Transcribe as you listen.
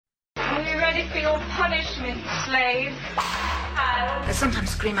ready for your punishment, slave? I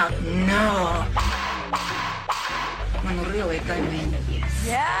sometimes scream out, no. When really I mean yes.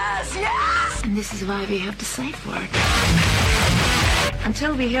 Yes, yes! And this is why we have the safe word.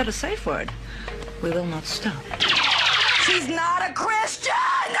 Until we hear the safe word, we will not stop. She's not a Christian!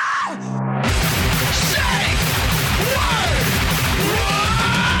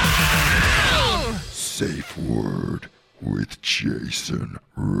 Safe word with Jason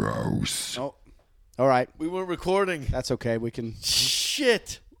Rouse. Oh, all right. We weren't recording. That's okay. We can.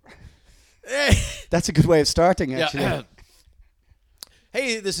 Shit. Hey. That's a good way of starting, actually. Yeah.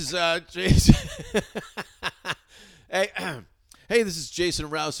 Hey, this is Jason. Hey, this is Jason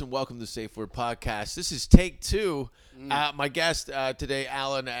Rouse, and welcome to Safe Word Podcast. This is take 2. My guest today,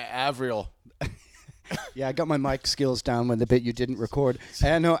 Alan Averill. Yeah, I got my mic skills down when the bit you didn't record.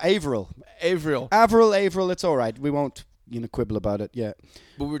 No, Averill. Averill, it's all right. We won't, quibble about it. Yeah.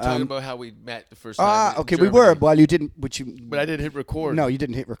 But we were talking about how we met the first time. Okay, Germany. we were. While you didn't, But I didn't hit record. No, you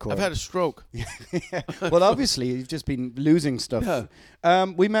didn't hit record. I've had a stroke. Yeah. Well, obviously, you've just been losing stuff. Yeah.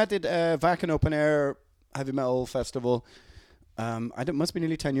 We met at Wacken Open Air Heavy Metal Festival. Must be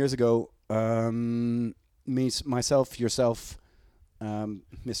nearly 10 years ago. Myself, yourself,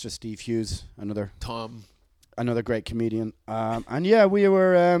 Mr. Steve Hughes, another great comedian. And yeah, we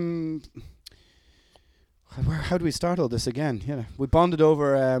were. How do we start all this again? Yeah, we bonded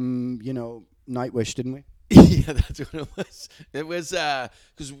over, Nightwish, didn't we? Yeah, that's what it was. It was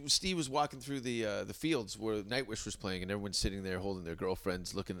because Steve was walking through the fields where Nightwish was playing, and everyone's sitting there holding their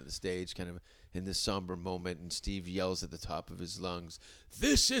girlfriends, looking at the stage, kind of in this somber moment. And Steve yells at the top of his lungs,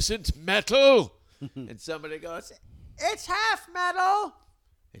 "This isn't metal!" And somebody goes, "It's half metal,"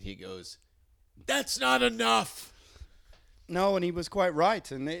 and he goes, "That's not enough." No, and he was quite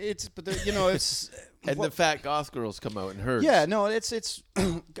right, and it's and the fat goth girls come out and hurt. Yeah, no, it's.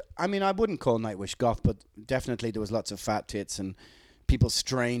 I mean, I wouldn't call Nightwish goth, but definitely there was lots of fat tits and people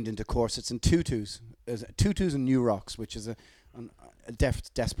strained into corsets and tutus and new rocks, which is a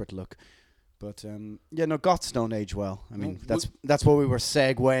desperate look. But goths don't age well. I mean, that's what we were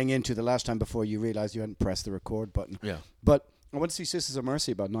segueing into the last time before you realised you hadn't pressed the record button. Yeah. But I went to see Sisters of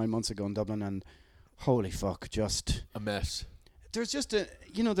Mercy about 9 months ago in Dublin, and holy fuck, just a mess. There's just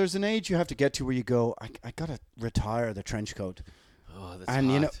there's an age you have to get to where you go, I gotta retire the trench coat. Oh, that's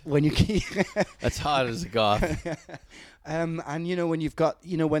and hot. When you keep that's hot as a goth. And when you've got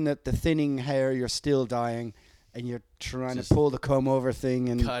when the thinning hair, you're still dying, and you're trying to pull the comb over thing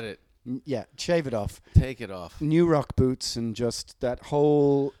and cut it. Yeah, shave it off. Take it off. New rock boots and just that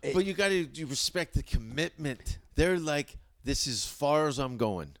whole. But you respect the commitment. They're like, this is as far as I'm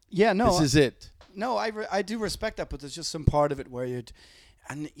going. Yeah, no, this is it. No, I do respect that, but there's just some part of it where you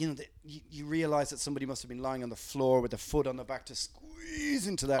realize that somebody must have been lying on the floor with a foot on the back to squeeze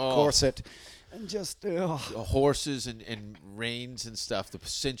into that corset, and just horses and reins and stuff to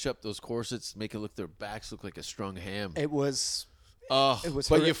cinch up those corsets, make their backs look like a strung ham. It was. It was.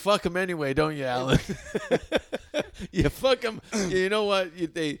 But you fuck them anyway, don't you, Alan? You fuck them. You know what?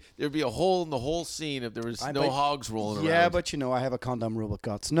 There'd be a hole in the whole scene if there was no hogs rolling around. Yeah, but I have a condom rule with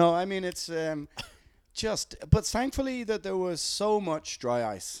guts. No, I mean it's but thankfully that there was so much dry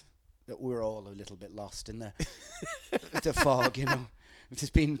ice that we were all a little bit lost in the fog. It's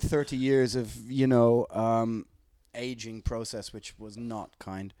been 30 years of aging process, which was not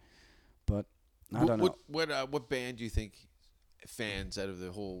kind. But I don't know. What band do you think fans out of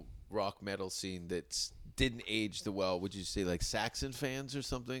the whole rock metal scene that didn't age the well? Would you say like Saxon fans or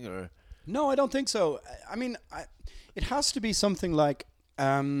something? Or no, I don't think so. I mean, it has to be something like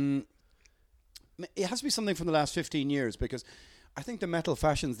it has to be something from the last 15 years, because I think the metal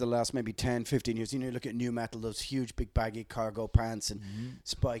fashions the last maybe 10, 15 years. You look at new metal, those huge big baggy cargo pants and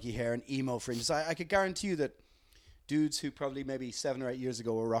spiky hair and emo fringes. I could guarantee you that dudes who probably maybe 7 or 8 years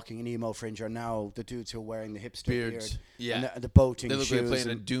ago were rocking an emo fringe are now the dudes who are wearing the hipster beards, beard, and the boating shoes. They look like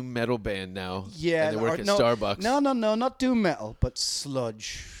playing a doom metal band now. Yeah, and they work at Starbucks. No, not doom metal, but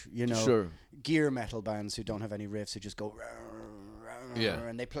sludge. Sure. Gear metal bands who don't have any riffs, who just go. Yeah.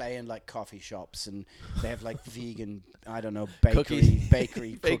 And they play in like coffee shops, and they have like vegan, I don't know,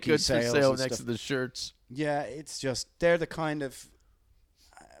 bakery cookie sales next to the shirts. Yeah, it's just they're the kind of.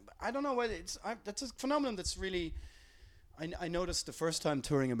 I don't know whether that's a phenomenon that's really. I noticed the first time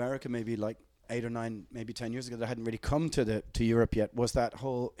touring America, maybe like 8 or 9, maybe 10 years ago, that I hadn't really come to Europe yet, was that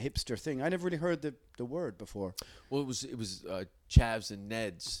whole hipster thing. I never really heard the word before. Well, it was Chavs and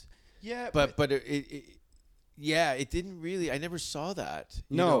Neds. Yeah, but it didn't really. I never saw that.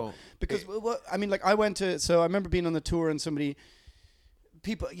 Because I went to. So I remember being on the tour and somebody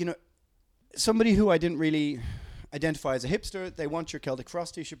who I didn't really. identify as a hipster. They want your Celtic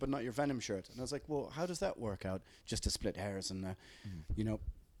Frost t-shirt, but not your Venom shirt. And I was like, well, how does that work out? Just to split hairs and, you know,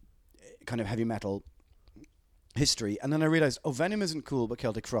 kind of heavy metal history. And then I realized, Venom isn't cool, but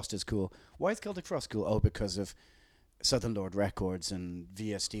Celtic Frost is cool. Why is Celtic Frost cool? Oh, because of Southern Lord Records and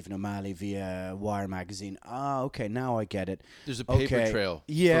via Stephen O'Malley, via Wire magazine. Okay, now I get it. There's a paper trail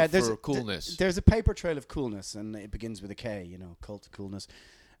for coolness. There's a paper trail of coolness, and it begins with a K, you know, cult of coolness.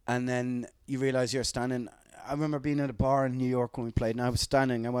 And then you realize you're standing. I remember being at a bar in New York when we played, and I was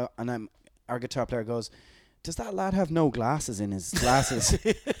standing, and our guitar player goes, "Does that lad have no glasses in his glasses?"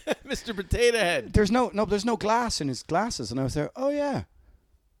 Mr. Potato Head. There's no glass in his glasses, and I was there. Oh yeah,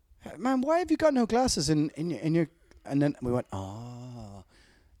 man, why have you got no glasses in your? And then we went,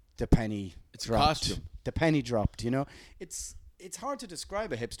 the penny dropped. Costume. The penny dropped. You know, it's hard to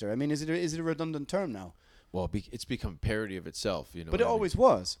describe a hipster. I mean, is it a redundant term now? Well, it's become parody of itself, you know. But it always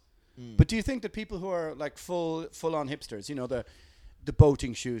was. But do you think that people who are like full on hipsters, you know, the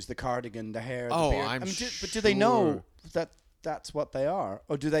boating shoes, the cardigan, the hair, the beard, but do they know that that's what they are,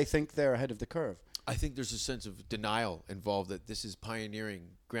 or do they think they're ahead of the curve? I think there's a sense of denial involved that this is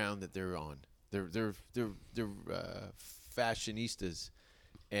pioneering ground that they're on. They're fashionistas,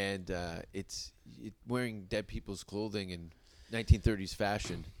 and it's wearing dead people's clothing in 1930s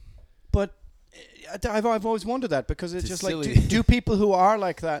fashion. But I've always wondered that, because it's just silly. like, do people who are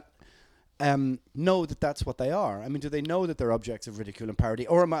like that know that that's what they are? I mean, do they know that they're objects of ridicule and parody?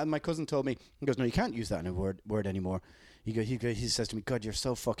 Or my cousin told me, he goes, "No, you can't use that in a word anymore." He says to me, "God, you're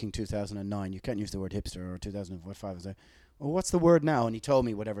so fucking 2009. You can't use the word hipster," or 2005. I was like, "Well, what's the word now?" And he told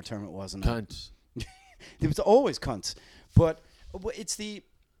me whatever term it was. And Cunt. It was always cunts. But it's the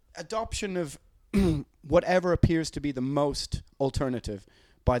adoption of whatever appears to be the most alternative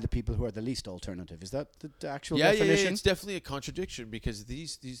by the people who are the least alternative. Is that the actual definition? Yeah, it's definitely a contradiction, because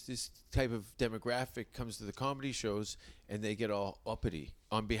this type of demographic comes to the comedy shows and they get all uppity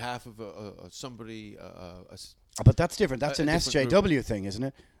on behalf of somebody. But that's different. That's an different SJW group. thing, isn't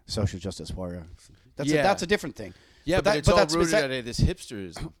it? Social justice warrior. That's a different thing. Yeah, but it's all rooted out of this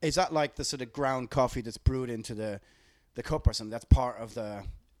hipsterism. Is that like the sort of ground coffee that's brewed into the cup or something? That's part of the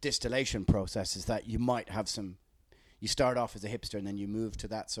distillation process, is that you might have some... You start off as a hipster and then you move to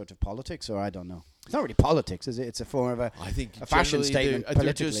that sort of politics, or I don't know. It's not really politics, is it? It's a form of a fashion statement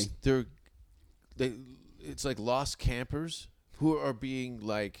politically. It's like lost campers who are being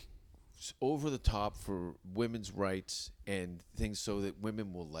like over the top for women's rights and things so that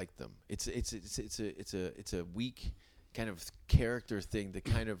women will like them. It's a weak kind of character thing to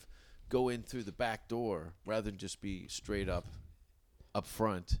kind of go in through the back door rather than just be straight up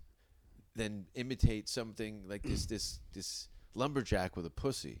front. Then imitate something like this lumberjack with a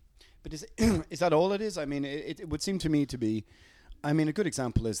pussy. But is that all it is? I mean, it would seem to me to be... I mean, a good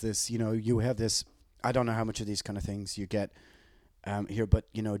example is this. You know, you have this... I don't know how much of these kind of things you get here, but,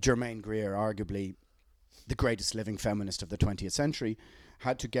 you know, Germaine Greer, arguably the greatest living feminist of the 20th century,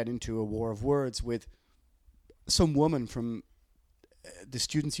 had to get into a war of words with some woman from the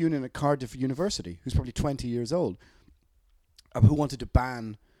Students' Union at Cardiff University, who's probably 20 years old, who wanted to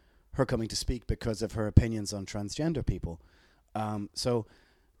ban her coming to speak because of her opinions on transgender people. So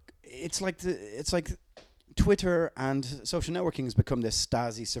it's like Twitter and social networking has become this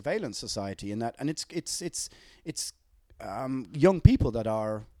Stasi surveillance society, and it's young people that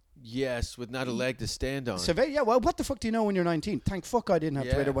are... Yes, with not a leg to stand on. Well, what the fuck do you know when you're 19? Thank fuck I didn't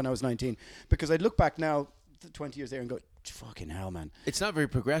have Twitter when I was 19, because I'd look back now, 20 years there, and go, fucking hell, man. It's not very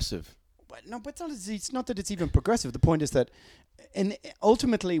progressive. No, but it's not that it's even progressive. The point is that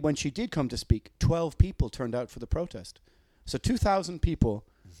ultimately, when she did come to speak, 12 people turned out for the protest. So 2,000 people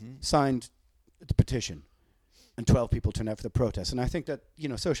signed the petition, and 12 people turned out for the protest. And I think that, you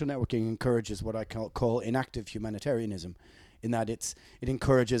know, social networking encourages what I call inactive humanitarianism, in that it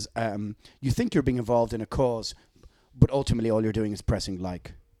encourages, you think you're being involved in a cause, but ultimately all you're doing is pressing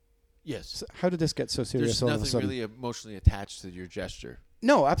like. Yes. So how did this get so serious all of a There's sudden? nothing really emotionally attached to your gesture.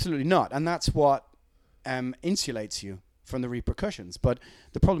 No, absolutely not. And that's what insulates you from the repercussions. But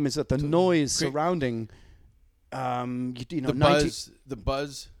the problem is that the noise surrounding, the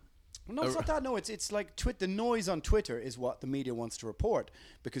buzz. No, it's not that. No, it's like the noise on Twitter is what the media wants to report,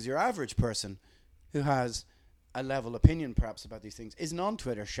 because your average person who has a level opinion perhaps about these things isn't on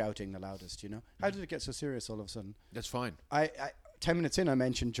Twitter shouting the loudest, you know? How did it get so serious all of a sudden? That's fine. 10 minutes in, I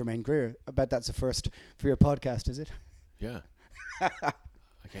mentioned Germaine Greer. I bet that's a first for your podcast, is it? Yeah. I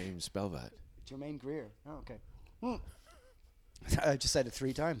can't even spell that. Germaine Greer. Oh, okay. I just said it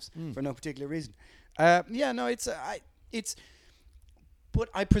 3 times for no particular reason. But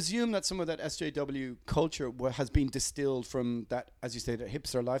I presume that some of that SJW culture has been distilled from that, as you say, that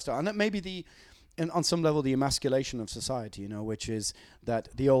hipster lifestyle, and that maybe on some level the emasculation of society, which is that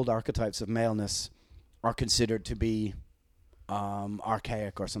the old archetypes of maleness are considered to be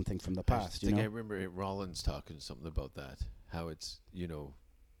archaic or something from the past. I remember Rollins talking something about that, how it's,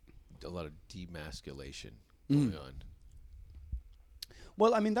 a lot of demasculation going on.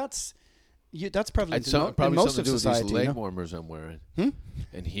 Well, I mean, that's prevalent Probably in most something of to do with society. these leg warmers I'm wearing.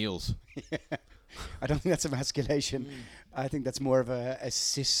 And heels. I don't think that's emasculation. I think that's more of a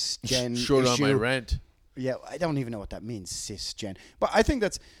cisgen Short issue. on my rent. Yeah, I don't even know what that means, cisgen. But I think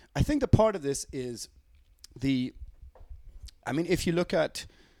the part of this is if you look at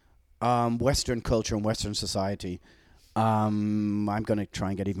Western culture and Western society, I'm going to try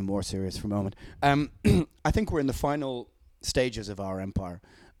and get even more serious for a moment. I think we're in the final stages of our empire,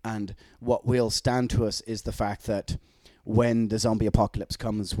 and what will stand to us is the fact that when the zombie apocalypse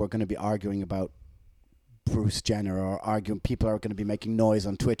comes, we're going to be arguing about Bruce Jenner, or people are going to be making noise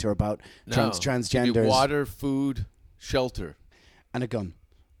on Twitter about transgenders. Water, food, shelter. And a gun.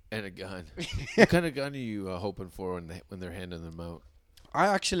 What kind of gun are you hoping for when they're handing them out? I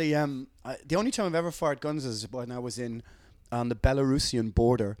actually, the only time I've ever fired guns is when I was on the Belarusian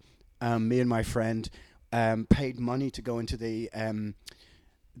border. Me and my friend paid money to go into the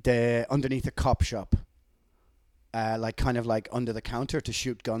underneath a cop shop, kind of like under the counter, to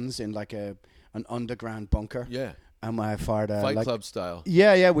shoot guns in like an underground bunker. Yeah. And I fired Fight Club style.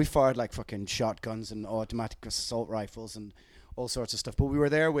 Yeah, we fired like fucking shotguns and automatic assault rifles and all sorts of stuff. But we were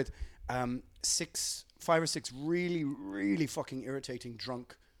there with 5 or 6 really, really fucking irritating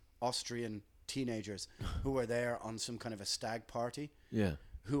drunk Austrian teenagers who were there on some kind of a stag party. Yeah.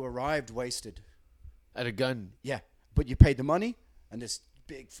 Who arrived wasted. At a gun. Yeah, but you paid the money, and this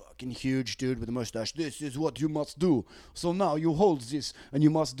big fucking huge dude with a mustache, this is what you must do. So now you hold this, and you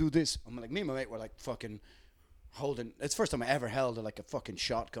must do this. I'm like, me and my mate were like fucking holding. It's the first time I ever held a fucking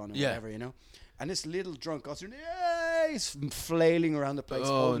shotgun or whatever, And this little drunk Austrian, he's flailing around the place,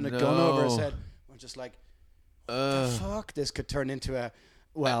 holding a gun over his head. I'm just like, the fuck? This could turn into a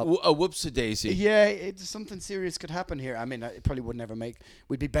whoops-a-daisy. Yeah, something serious could happen here. I mean, it probably would never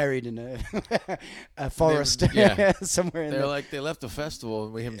we'd be buried in a forest somewhere. They left the festival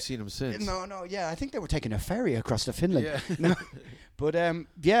and we haven't seen them since. No, yeah. I think they were taking a ferry across to Finland. Yeah. No, but and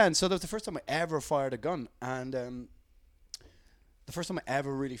so that was the first time I ever fired a gun, and the first time I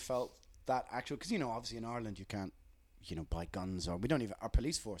ever really felt that actual, because obviously in Ireland you can't buy guns, or our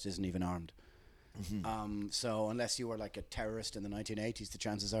police force isn't even armed. Mm-hmm. So unless you were like a terrorist in the 1980s, the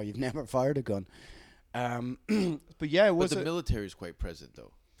chances are you've never fired a gun. But yeah, it was. But the military is quite present,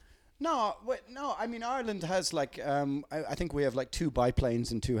 though. No. I mean, Ireland has I think we have 2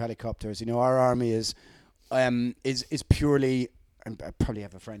 biplanes and 2 helicopters. Our army is purely. I probably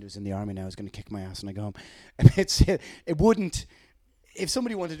have a friend who's in the army now who's going to kick my ass when I go home. It wouldn't. If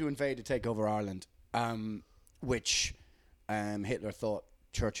somebody wanted to invade to take over Ireland, which Hitler thought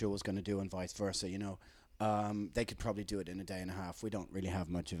Churchill was going to do, and vice versa, they could probably do it in a day and a half. We don't really have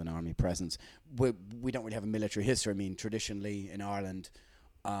much of an army presence. We don't really have a military history. I mean, traditionally in Ireland,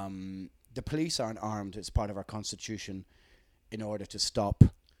 the police aren't armed. It's part of our constitution in order to stop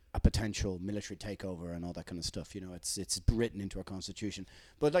a potential military takeover and all that kind of stuff. It's written into our constitution.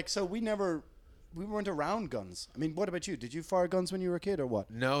 But so we weren't around guns. I mean, what about you? Did you fire guns when you were a kid, or what?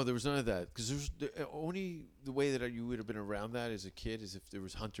 No, there was none of that. Because only the way that you would have been around that as a kid is if there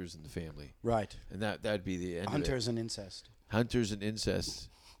was hunters in the family. Right. And that'd be the end Hunters of it. and incest. Hunters and incest.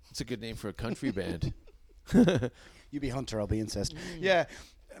 It's a good name for a country band. You be hunter, I'll be incest. Yeah.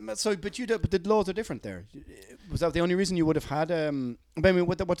 So, but the laws are different there. Was that the only reason you would have had? I mean,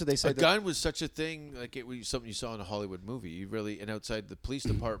 what did they say? A gun was such a thing, like it was something you saw in a Hollywood movie. You really, and outside the police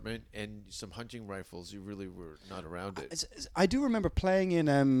department and some hunting rifles, you really were not around it. I do remember playing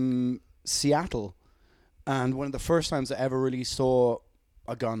in Seattle, and one of the first times I ever really saw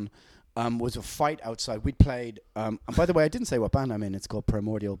a gun was a fight outside. We'd played, and by the way, I didn't say what band I'm in. It's called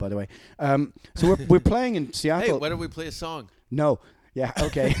Primordial, by the way. So we're playing in Seattle. Hey, why don't we play a song? No. Yeah,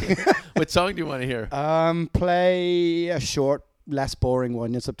 okay. What song do you want to hear? Play a short, less boring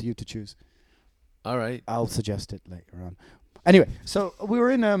one. It's up to you to choose. All right. I'll suggest it later on. Anyway, so we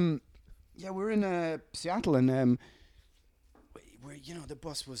were in Seattle, and the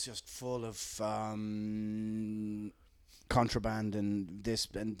bus was just full of contraband and this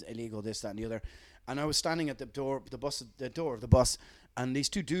and illegal this, that, and the other. And I was standing at the door of the bus, and these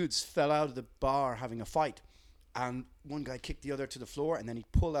 2 dudes fell out of the bar having a fight. And one guy kicked the other to the floor, and then he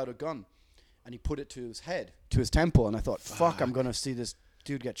pulled out a gun, and he put it to his head, to his temple. And I thought, fuck, I'm going to see this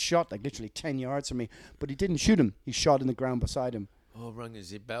dude get shot, literally 10 yards from me. But he didn't shoot him. He shot in the ground beside him. Oh, rung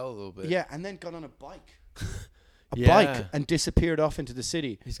his bell a little bit. Yeah, and then got on a bike. a Yeah. bike and disappeared off into the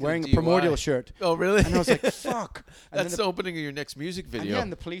city He's got a wearing a DUI. primordial shirt. Oh, really? And I was like, fuck. And That's then the opening of your next music and video. then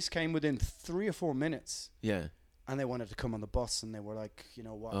the police came within 3 or 4 minutes, Yeah. and they wanted to come on the bus, and they were like, you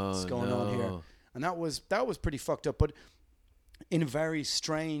know, what's Oh, going on here? no. And that was pretty fucked up, but in a very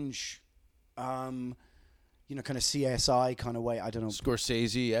strange, you know, kind of CSI kind of way. I don't know.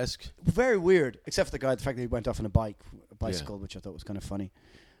 Scorsese-esque. Very weird, except for the fact that he went off on a bicycle, which I thought was kind of funny.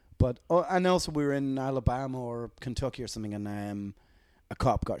 But and also we were in Alabama or Kentucky or something, and a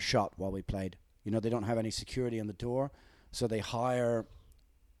cop got shot while we played. You know, they don't have any security on the door, so they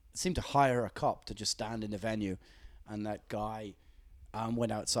seem to hire a cop to just stand in the venue, and that guy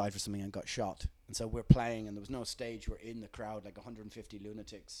went outside for something and got shot. And so we're playing, and there was no stage. We're in the crowd, like 150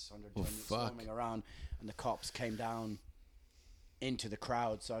 lunatics, 120 swarming around, and the cops came down into the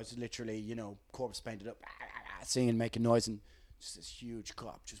crowd. So I was literally, you know, corpse painted up, singing, making noise, and just this huge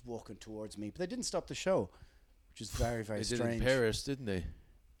cop just walking towards me. But they didn't stop the show, which is very, very They strange. did in Paris, didn't they?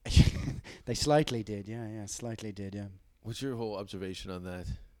 They slightly did, yeah, slightly did, yeah. What's your whole observation on that?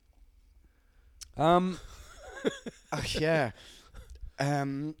 Yeah.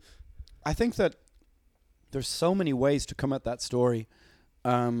 I think that there's so many ways to come at that story.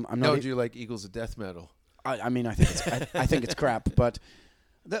 I'm not. Do you like Eagles of Death Metal? I mean, I think it's I think it's crap, but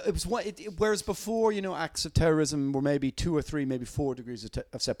it was whereas before, you know, acts of terrorism were maybe 2 or 3, maybe 4 degrees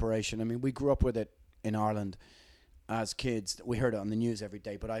of separation. I mean, we grew up with it in Ireland as kids. We heard it on the news every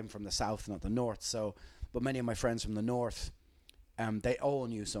day, but I'm from the south, not the north. So, but many of my friends from the north, they all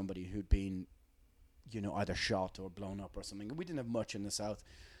knew somebody who'd been, you know, either shot or blown up or something. We didn't have much in the south,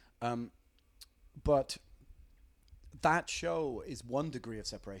 but that show is 1 degree of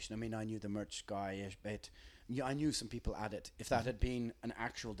separation. I mean, I knew the merch guy a bit. I knew some people at it. If that had been an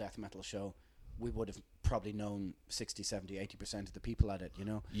actual death metal show, we would have probably known 60, 70, 80% of the people at it, you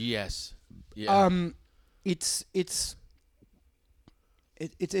know? Yes. Yeah. It's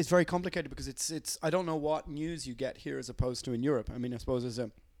very complicated because it's I don't know what news you get here as opposed to in Europe. I mean, I suppose as a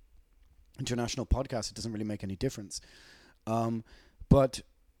international podcast, it doesn't really make any difference. But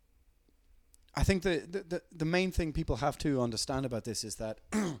I think the main thing people have to understand about this is that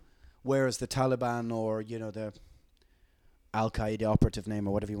whereas the Taliban or, you know, the Al-Qaeda operative name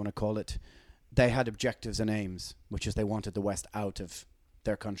or whatever you want to call it, they had objectives and aims, which is they wanted the West out of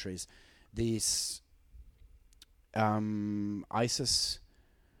their countries. These ISIS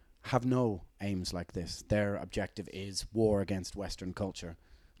have no aims like this. Their objective is war against Western culture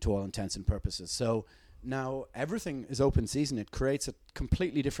to all intents and purposes. So now everything is open season. It creates a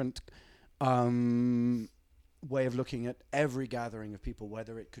completely different way of looking at every gathering of people,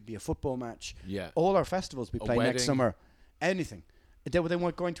 whether it could be a football match, all our festivals we play next summer, anything. They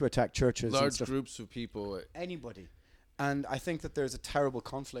weren't going to attack churches. Large groups of people. Anybody. And I think that there's a terrible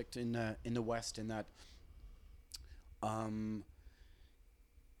conflict in the West in that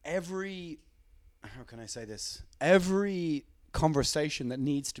every conversation that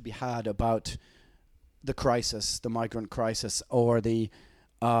needs to be had about the crisis, the migrant crisis, or the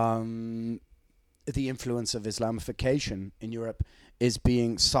influence of Islamification in Europe is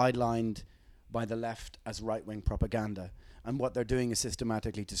being sidelined by the left as right-wing propaganda. And what they're doing is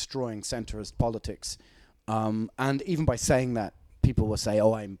systematically destroying centrist politics. And even by saying that, people will say,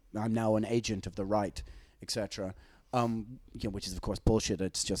 "Oh, I'm now an agent of the right," etc. You know, which is of course bullshit.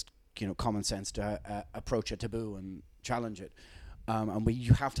 It's just, you know, common sense to approach a taboo and challenge it. And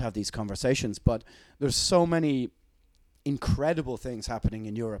you have to have these conversations. But there's so many incredible things happening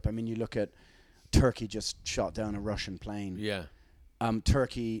in Europe. I mean, you look at Turkey just shot down a Russian plane. Yeah.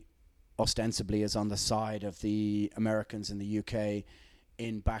 Turkey ostensibly is on the side of the Americans in the UK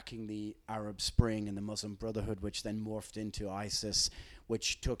in backing the Arab Spring and the Muslim Brotherhood, which then morphed into ISIS,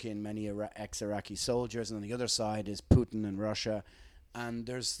 which took in many ex-Iraqi soldiers. And on the other side is Putin and Russia. And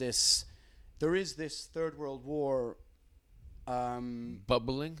there is this Third World War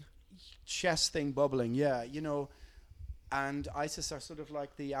bubbling? Chess thing bubbling, yeah, you know. And ISIS are sort of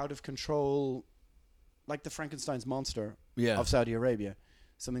like the out of control, like the Frankenstein's monster of Saudi Arabia.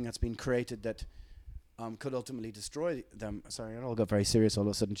 Something that's been created that could ultimately destroy them. Sorry, it all got very serious all of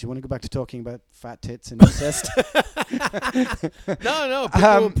a sudden. Do you want to go back to talking about fat tits and incest? No,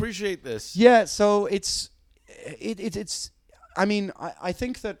 people appreciate this. Yeah, so it's. I mean, I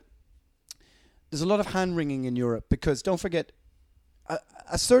think that there's a lot of hand-wringing in Europe because, don't forget,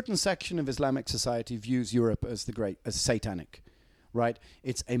 a certain section of Islamic society views Europe as as satanic, right?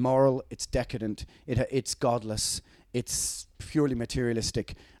 It's amoral, it's decadent, it's godless, it's purely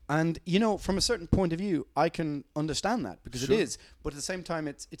materialistic. And, you know, from a certain point of view, I can understand that because it is. But at the same time,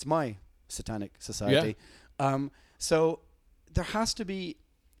 it's my satanic society. Yeah. So there has to be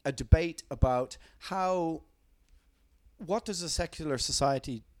a debate about how what does a secular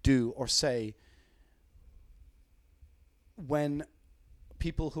society do or say when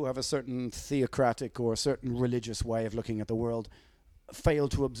people who have a certain theocratic or a certain religious way of looking at the world fail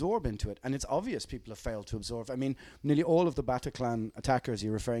to absorb into it? And it's obvious people have failed to absorb. I mean, nearly all of the Bataclan attackers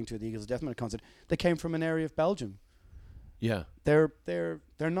you're referring to at the Eagles Death Metal concert, they came from an area of Belgium. Yeah. They're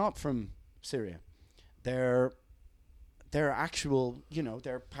not from Syria. They're actual, you know,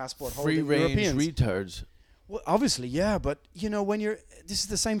 they're passport holding Free-range Europeans. retards. Well, obviously, yeah, but you know, this is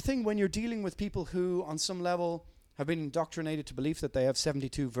the same thing when you're dealing with people who, on some level, have been indoctrinated to believe that they have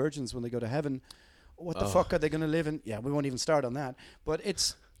 72 virgins when they go to heaven. What the fuck are they going to live in? Yeah, we won't even start on that. But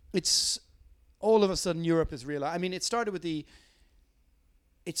it's all of a sudden Europe is real. I mean, it started with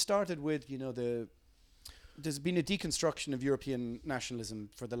you know, there's been a deconstruction of European nationalism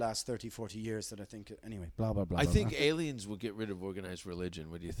for the last 30, 40 years that I think, anyway, blah, blah, blah. I blah, think blah. aliens will get rid of organized religion.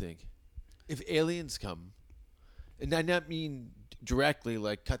 What do you think? If aliens come, and I not mean directly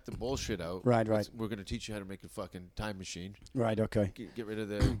like cut the bullshit out. Right. We're going to teach you how to make a fucking time machine. Right, okay. Get rid of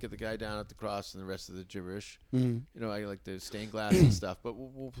get the guy down at the cross and the rest of the gibberish. Mm. You know, I like the stained glass and stuff, but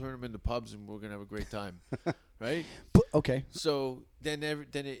we'll turn them into pubs and we're going to have a great time. Right? But, okay. So then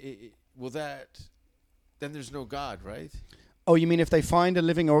there's no God, right? Oh, you mean if they find a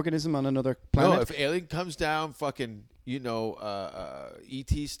living organism on another planet? No, if alien comes down, fucking, you know,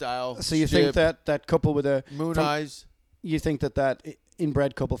 E.T. style. So you think ship, that couple with a moon from- eyes? You think that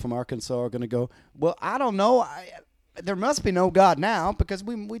inbred couple from Arkansas are going to go, well, I don't know. There must be no God now because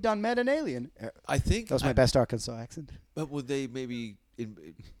we done met an alien. I think That was my best Arkansas accent. But would they maybe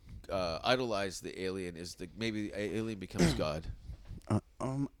idolize the alien? Maybe the alien becomes God?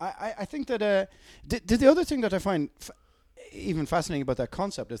 I think that the other thing that I find even fascinating about that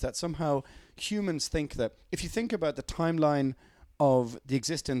concept is that somehow humans think that if you think about the timeline of the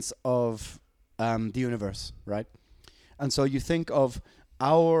existence of the universe, right? And so you think of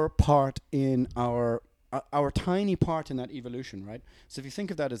our part in our tiny part in that evolution, right? So if you think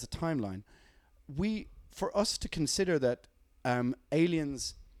of that as a timeline, for us to consider that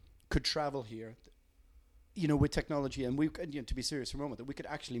aliens could travel here, you know, with technology, and to be serious for a moment, that we could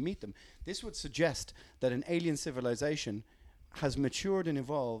actually meet them. This would suggest that an alien civilization has matured and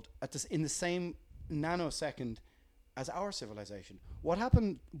evolved in the same nanosecond as our civilization. What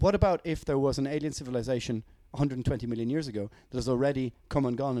about if there was an alien civilization 120 million years ago that has already come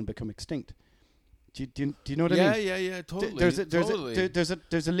and gone and become extinct? Do you know what I mean? Yeah, totally.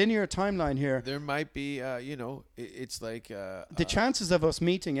 There's a linear timeline here. There might be, you know, it's like The chances of us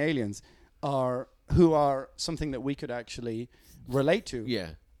meeting aliens who are something that we could actually relate to.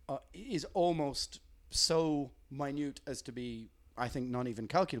 Yeah. Is almost so minute as to be, I think, not even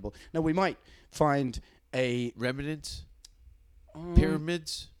calculable. Now we might find a remnants,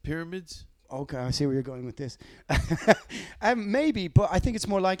 pyramids. Okay, I see where you're going with this. Maybe, but I think it's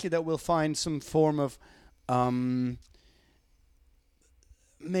more likely that we'll find some form of,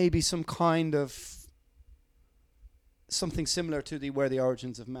 maybe some kind of something similar to where the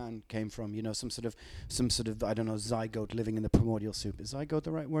origins of man came from. You know, some sort of I don't know, zygote living in the primordial soup. Is zygote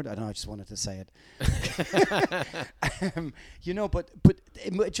the right word? I don't know. I just wanted to say it. You know, but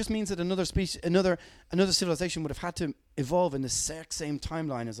it just means that another species, another civilization would have had to evolve in the exact same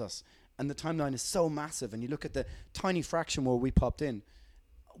timeline as us. And the timeline is so massive, and you look at the tiny fraction where we popped in.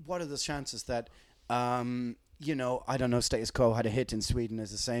 What are the chances that, you know, I don't know, Status Quo had a hit in Sweden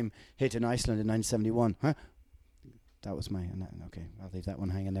as the same hit in Iceland in 1971? Huh? That was my... Okay, I'll leave that one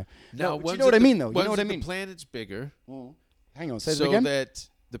hanging there. Now, you know what I mean, though? You know what I mean? The planet's bigger. Hang on, say it so again. that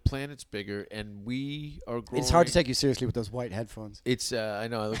the planet's bigger, and we are growing. It's hard to take you seriously with those white headphones. It's I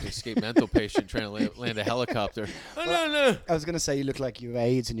know I look like a escaped mental patient trying to land a helicopter. No. I was going to say you look like you have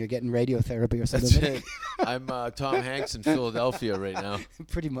AIDS and you're getting radiotherapy or something. That's it. I'm Tom Hanks in Philadelphia right now.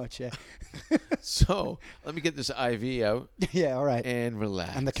 Pretty much, yeah. So let me get this IV out. Yeah, all right. And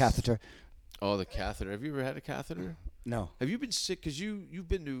relax. And the catheter. Oh, the catheter. Have you ever had a catheter? No. Have you been sick? Because you've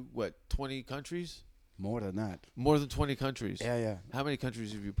been to, what, 20 countries? More than that. More than 20 countries? Yeah. How many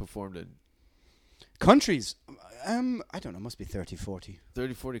countries have you performed in? Countries? I don't know. Must be 30, 40.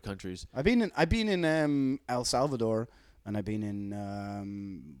 30, 40 countries. I've been in El Salvador, and I've been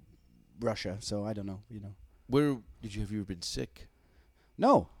in Russia, so I don't know, you know. Where have you ever been sick?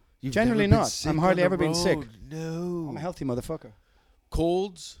 No. You've generally never been not. sick I'm hardly on ever the been sick. road? No. I'm a healthy motherfucker.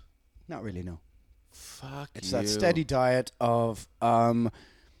 Colds? Not really, no. Fuck It's you. that steady diet of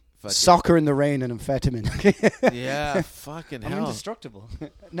soccer in the rain and amphetamine. Yeah, fucking hell. I'm indestructible.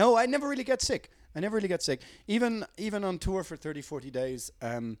 No, I never really get sick. Even on tour for 30, 40 days,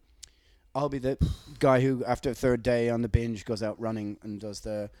 I'll be the guy who, after the third day on the binge, goes out running and does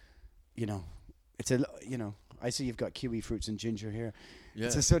the, you know, I see you've got kiwi fruits and ginger here. Yeah.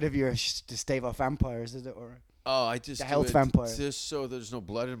 It's a sort of your to stave off vampires, is it? Or Oh, I just The do health it vampire. just so there's no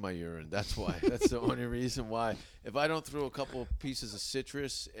blood in my urine. That's why. That's the only reason why. If I don't throw a couple pieces of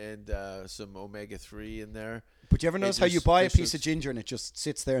citrus and some omega-3 in there, but you ever notice how you just- buy a there's piece of just- ginger and it just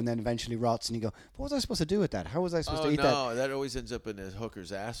sits there and then eventually rots and you go, what was I supposed to do with that? How was I supposed oh to eat no, that always ends up in a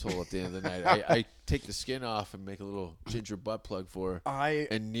hooker's asshole at the end of the night. I take the skin off and make a little ginger butt plug for her that?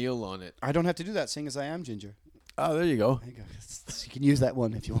 and kneel on it. I don't have to do that, seeing as I am ginger. Oh, there you go. There you go. You can use that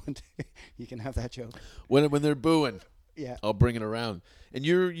one if you want. You can have that joke. When they're booing, Yeah. I'll bring it around. And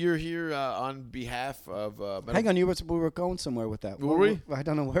you're here on behalf of. Hang on, we were going somewhere with that. Were we? I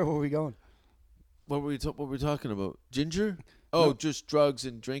don't know, where were we going? What were we talking about? Ginger? Oh, No. just drugs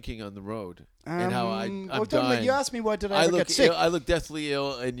and drinking on the road. And how I'm we're talking about- dying. you asked me why did I ever look get sick. Ill, I look deathly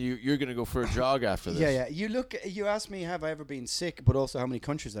ill, and you're gonna go for a jog after this. Yeah. You asked me have I ever been sick, but also how many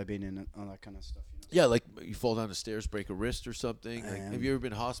countries I've been in and all that kind of stuff. Yeah, like you fall down the stairs, break a wrist or something. Like, Um, have you ever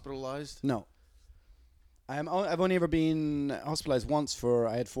been hospitalized? No. I've only ever been hospitalized once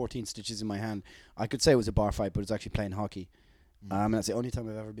I had 14 stitches in my hand. I could say it was a bar fight, but it was actually playing hockey. That's the only time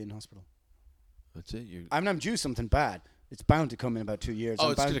I've ever been in hospital. That's it. You. I'm due something bad. It's bound to come in about 2 years. Oh,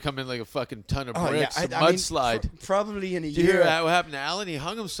 I'm it's bound- gonna come in like a fucking ton of Oh, yeah, bricks. I a mean, mudslide. probably in a Did you year. hear what happened to Alan? He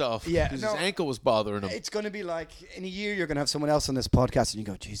hung himself. Yeah, because no. his ankle was bothering him. It's going to be like in a year you're going to have someone else on this podcast and you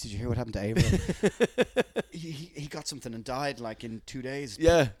go, geez, did you hear what happened to Averill? he got something and died like in 2 days.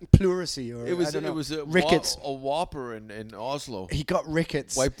 Yeah. Pleurisy or It was I don't know. it was a rickets. a whopper in Oslo. He got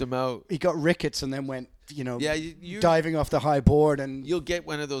rickets. Wiped him out. He got rickets and then went, Yeah, you diving off the high board and you'll get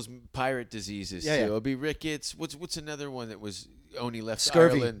one of those pirate diseases. Yeah, too. yeah. It'll be rickets. What's another one that was only left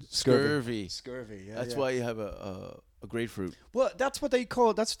Scurvy. Ireland? Scurvy. Scurvy. Yeah, That's yeah. why you have a grapefruit. Well, that's what they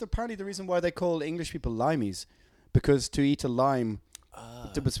call. That's apparently the reason why they call English people limeys, because to eat a lime,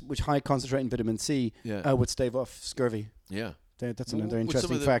 which high concentrated in vitamin C, Yeah. would stave off scurvy. Yeah. That's Well, another what's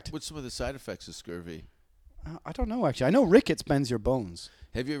some interesting of the- fact. What's some of the side effects of scurvy? I don't know actually. I know rickets bends your bones.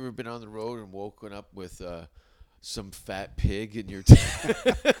 Have you ever been on the road and woken up with some fat pig in your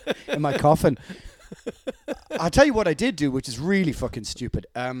In my coffin. I'll tell you what I did do, which is really fucking stupid.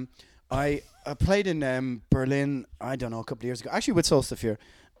 I played in Berlin, I don't know, a couple of years ago, actually with Solstafir,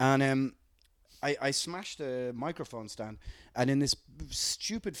 and I smashed a microphone stand, and in this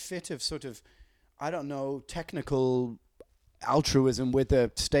stupid fit of sort of, I don't know, technical altruism with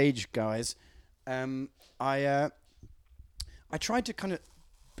the stage guys, I tried to kind of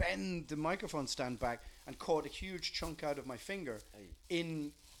bend the microphone stand back and caught a huge chunk out of my finger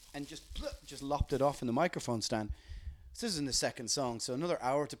in and just lopped it off in the microphone stand. So this is in the second song, so another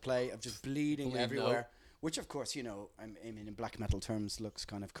hour to play of just bleeding Bleeding everywhere, out. which of course, I mean in black metal terms looks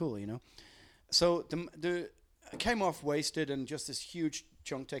kind of cool, So the I came off wasted and just this huge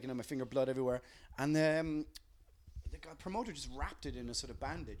chunk taken out of my finger, blood everywhere, and the promoter just wrapped it in a sort of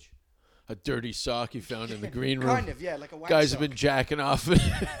bandage. a dirty sock you found in the green room? Kind of, yeah, like a wax Guys sock. have been jacking off.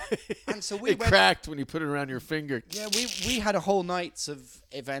 And so we it went- cracked when you put it around your finger. Yeah, we had a whole nights of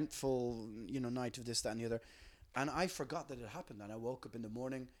eventful, night of this, that, and the other, and I forgot that it happened. And I woke up in the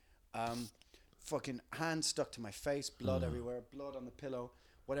morning, fucking hand stuck to my face, blood everywhere, blood on the pillow,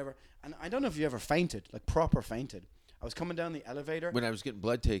 whatever. And I don't know if you ever fainted, like proper fainted. I was coming down the elevator. When I was getting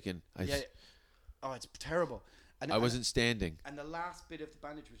blood taken, Oh, it's terrible. And I wasn't standing. And the last bit of the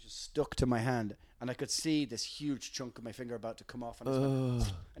bandage was just stuck to my hand, and I could see this huge chunk of my finger about to come off, and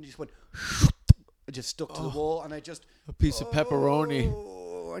it just went, it just stuck to the wall, and I just A piece of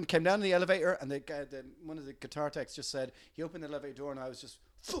pepperoni. and came down the elevator, and one of the guitar techs just said he opened the elevator door, and I was just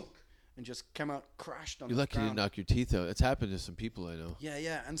thunk, and just came out crashed on You're the lucky you ground. didn't knock your teeth out. It's happened to some people I know.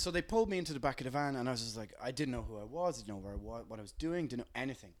 Yeah, and so they pulled me into the back of the van, and I was just like, I didn't know who I was, didn't know where I was, what I was doing, didn't know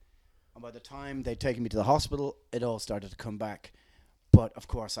anything. And by the time they'd taken me to the hospital, it all started to come back. But of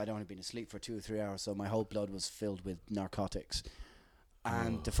course, I'd only been asleep for 2 or 3 hours, so my whole blood was filled with narcotics.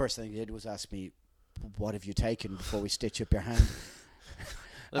 And the first thing they did was ask me, "What have you taken before we stitch up your hand?"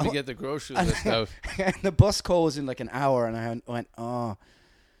 Let me get the grocery list out. And the bus call was in like an hour, and I went, "Oh,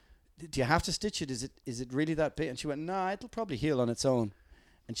 do you have to stitch it? Is it really that big?" And she went, "Nah, it'll probably heal on its own."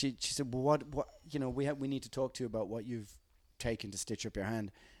 And she said, "Well, what we need to talk to you about what you've taken to stitch up your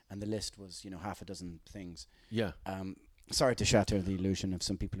hand." And the list was, half a dozen things. Yeah. Sorry to shatter the illusion of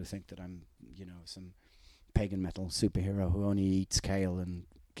some people who think that I'm, some pagan metal superhero who only eats kale and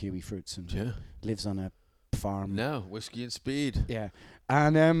kiwi fruits and lives on a farm. No, whiskey and speed. Yeah,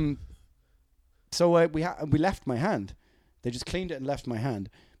 and so we left my hand. They just cleaned it and left my hand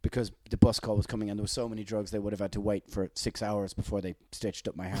because the bus call was coming, and there were so many drugs they would have had to wait for 6 hours before they stitched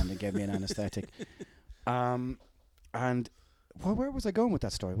up my hand and gave me an anesthetic. And Where was I going with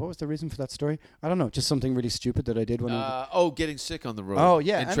that story? What was the reason for that story? I don't know. Just something really stupid that I did when I was... Getting sick on the road. Oh,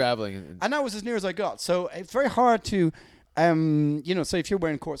 yeah, and traveling. And that was as near as I got. So it's very hard to, so if you're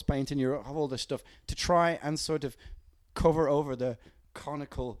wearing quartz paint and you have all this stuff, to try and sort of cover over the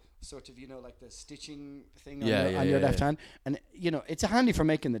conical sort of, like the stitching thing on your left hand. And, it's handy for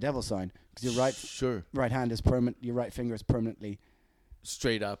making the devil sign because your right hand is permanent, your right finger is permanently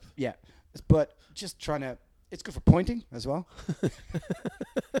straight up. Yeah. But just trying to, it's good for pointing as well.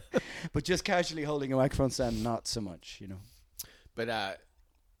 But just casually holding a microphone stand, not so much, But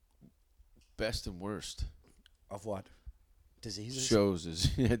best and worst of what? Diseases? Shows is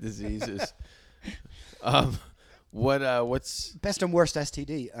diseases. What's best and worst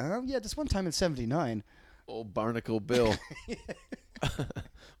STD? This one time in '79. Old Barnacle Bill.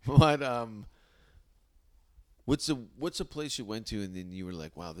 What's a place you went to and then you were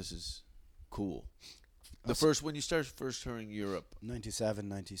like, wow, this is cool? When you started first touring Europe. 97,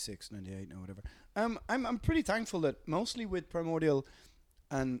 96, 98, no, whatever. I'm pretty thankful that mostly with Primordial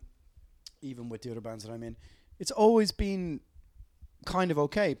and even with the other bands that I'm in, it's always been kind of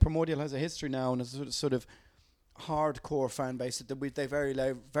okay. Primordial has a history now and a sort of hardcore fan base that they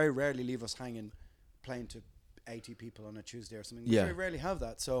very rarely leave us hanging playing to 80 people on a Tuesday or something. We very rarely have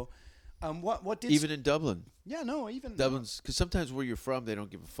that. So what did even in Dublin? Yeah, no, even Dublin's, because sometimes where you're from, they don't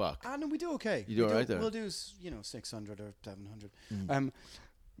give a fuck. No, we do okay. You do all right there. We'll do 600 or 700.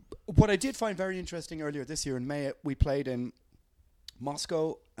 What I did find very interesting earlier this year in May, we played in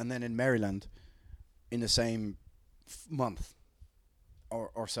Moscow and then in Maryland in the same month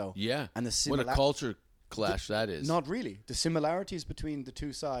or so. Yeah, and what a culture clash that is. Not really. The similarities between the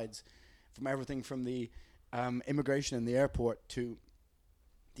two sides, from everything from the immigration in the airport to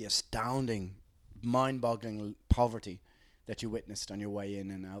the astounding, mind-boggling poverty that you witnessed on your way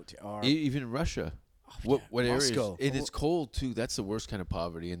in and out. Even in Russia. What areas? And it's cold, too. That's the worst kind of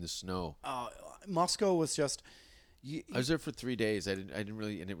poverty, in the snow. Moscow was just... I was there for 3 days. I didn't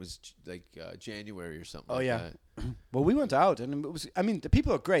really... And it was like January or something that. Well, we went out, and it was... I mean, the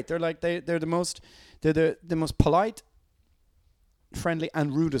people are great. They're like... They're the most... They're the most polite, friendly,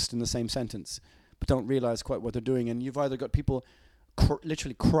 and rudest in the same sentence, but don't realize quite what they're doing. And you've either got people...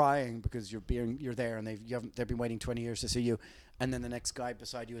 literally crying because you're there and they've been waiting 20 years to see you, and then the next guy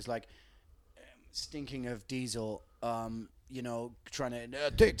beside you is like stinking of diesel, trying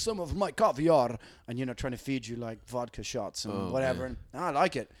to take some of my caviar, and trying to feed you like vodka shots and whatever. Man. And I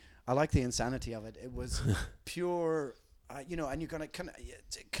like it. I like the insanity of it. It was pure, and you're gonna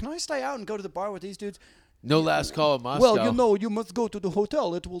can I stay out and go to the bar with these dudes? No last call in Moscow. Well, you must go to the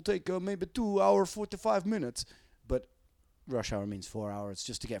hotel. It will take maybe 2 hours 45 minutes, but rush hour means 4 hours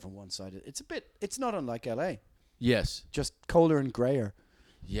just to get from one side. It's not unlike LA. Yes. Just colder and grayer.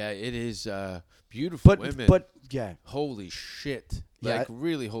 Yeah, it is beautiful women. But yeah. Holy shit. Yeah. Like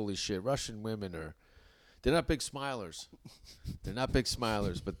really holy shit. Russian women they're not big smilers. They're not big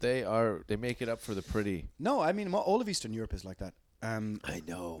smilers, but they make it up for the pretty. No, I mean all of Eastern Europe is like that. I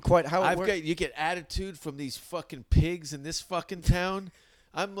know. Quite how it works. You get attitude from these fucking pigs in this fucking town.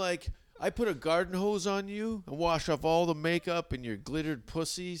 I'm like, I put a garden hose on you and wash off all the makeup and your glittered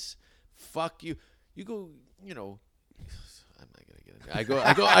pussies. Fuck you. You go, I'm not gonna get into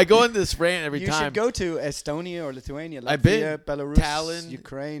it. I go in this rant every time. You should go to Estonia or Lithuania, I've been. Latvia, Belarus, Tallinn,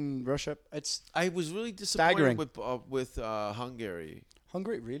 Ukraine, Russia. I was really disappointed with Hungary.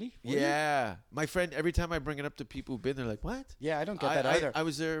 Hungary, really? Yeah. My friend, every time I bring it up to people who've been there, like, what? Yeah, I don't get that either. I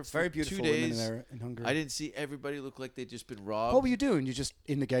was there for very beautiful 2 days. Women there in Hungary. I didn't see everybody look like they'd just been robbed. What were you doing? You just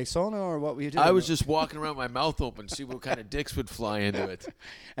in the gay sauna, or what were you doing? I was just walking around with my mouth open, see what kind of dicks would fly into it.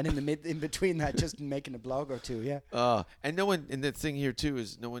 And in between that, just making a blog or two, yeah. And the thing here too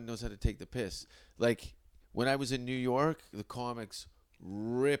is no one knows how to take the piss. Like when I was in New York, the comics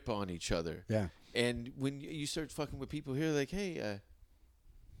rip on each other. Yeah. And when you start fucking with people here, like, hey,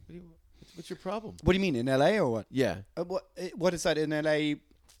 what's your problem? What do you mean, in LA or what? Yeah. What is that in LA?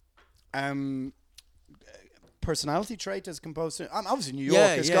 Personality trait as opposed to obviously New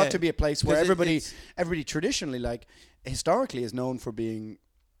York has got to be a place where everybody traditionally, like historically, is known for being,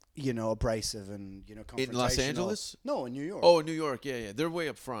 abrasive and confrontational. In Los Angeles? No, in New York. Oh, in New York, yeah. They're way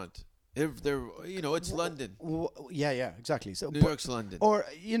up front. They're it's London. Yeah, exactly. So New York's London. Or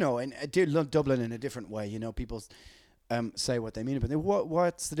in Dublin in a different way. People say what they mean, but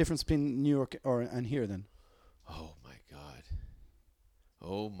what's the difference between New York and here then? Oh my God!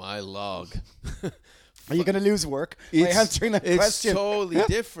 Oh my log! Are you going to lose work by answering that question? It's totally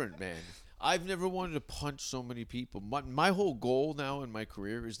different, man. I've never wanted to punch so many people. My whole goal now in my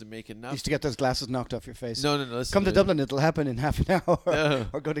career is to make enough. Used to get those glasses knocked off your face. No. Listen, come to Dublin, it'll happen in half an hour.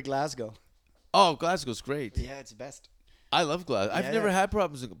 Or go to Glasgow. Oh, Glasgow's great. Yeah, it's the best. I love Glasgow. I've Yeah, never yeah. had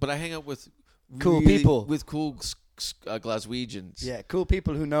problems, but I hang out with Cool people. with cool Glaswegians. Yeah, cool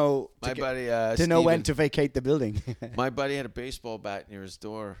people who know My buddy, to know when Steven, to vacate the building. my buddy had a baseball bat near his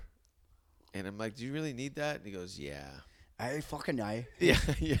door, and I'm like, "Do you really need that?" And he goes, "Yeah, I fucking know.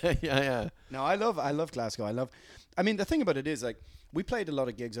 yeah." No, I love Glasgow. I mean, the thing about it is, like, we played a lot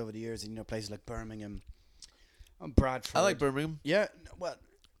of gigs over the years, and places like Birmingham, and Bradford. I like Birmingham. Yeah, well,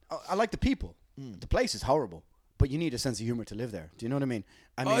 I like the people. The place is horrible, but you need a sense of humor to live there. Do you know what I mean?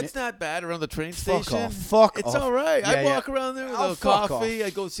 I mean, It's not bad around the train Fuck station. off. Fuck It's off. all right. Yeah, I yeah. walk around there with Oh, a fuck coffee. off. I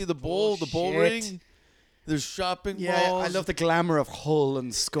go see the bull Bullshit. ring. There's shopping yeah, malls. I love the glamour of Hull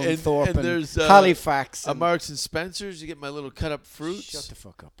and Scunthorpe and and, there's, Halifax. a and- Marks and Spencers. You get my little cut up fruits. Shut the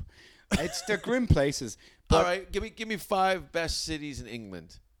fuck up. They're grim places. But All right, give me 5 best cities in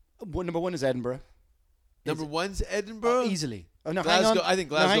England. Number one is Edinburgh. Number one's Edinburgh. Easily. Oh, no, hang Glasgow. on. I think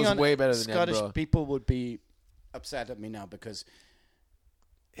No, hang Glasgow's on. way better than Scottish Edinburgh. people would be upset at me now because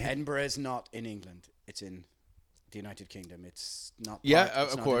Edinburgh is not in England. It's in the United Kingdom. It's not. Yeah,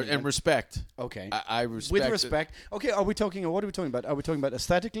 it's of not course, in and England. respect. Okay. I respect. With it. respect. Okay, are we talking? What are we talking about? Are we talking about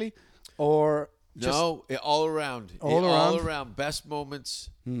aesthetically, or just? No, all around. All All around? around. Best moments.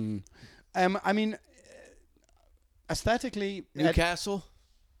 I mean, aesthetically, Newcastle.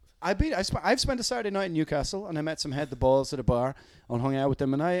 I've spent a Saturday night in Newcastle, and I met some head the balls at a bar and hung out with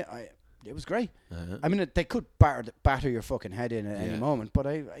them, and it was great. I mean, they could batter your fucking head in at any Yeah. moment, but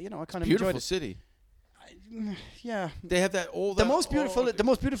I kind of Beautiful enjoyed it. city. Yeah, They have that old. the most beautiful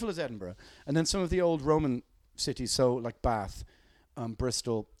is Edinburgh, and then some of the old Roman cities, so like Bath,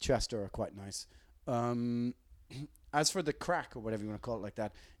 Bristol, Chester are quite nice. As for the crack or whatever you want to call it, like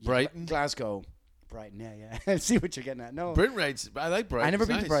that, Brighton? Glasgow, Brighton, yeah. I see what you're getting at. No, Britain rates. I like Brighton. I never It's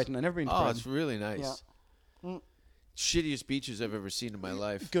been nice. to Brighton. I never been to Oh, Brighton. it's really nice. Shittiest beaches I've ever seen in my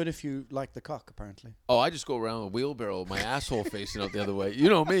life. Good if you like the cock, apparently. Oh, I just go around with a wheelbarrow with my asshole facing out the other way. You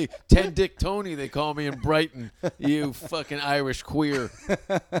know me. 10 Dick Tony, they call me in Brighton. You fucking Irish queer.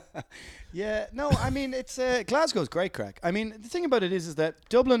 Yeah, no, I mean, it's Glasgow's great crack. I mean, the thing about it is that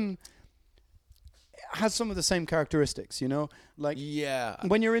Dublin has some of the same characteristics, like Yeah.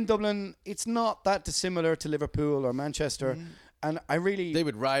 when you're in Dublin, it's not that dissimilar to Liverpool or Manchester, and I really They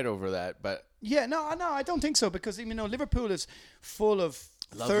would ride over that, but yeah, no, I don't think so because Liverpool is full of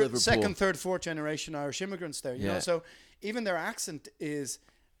Love Liverpool. second, third, fourth generation Irish immigrants there, you know, Yeah. so even their accent is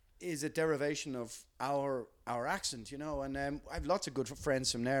a derivation of our accent, and I have lots of good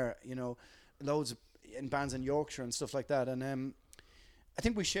friends from there, loads in bands in Yorkshire and stuff like that, and I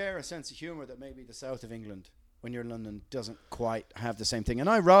think we share a sense of humour that maybe the south of England, when you're in London, doesn't quite have the same thing. And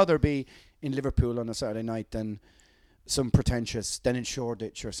I'd rather be in Liverpool on a Saturday night than than in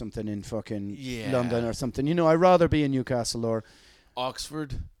Shoreditch or something in fucking Yeah. London or something. I'd rather be in Newcastle or,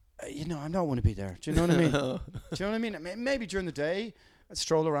 Oxford. I don't want to be there. Do you know what I mean? Do you know what I mean? Maybe during the day, I'd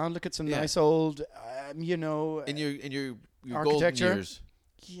stroll around, look at some Yeah. nice old, In your golden Architecture. years.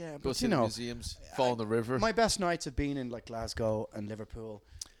 yeah, Go but see the museums. Fall in the river. my best nights have been in like Glasgow and Liverpool.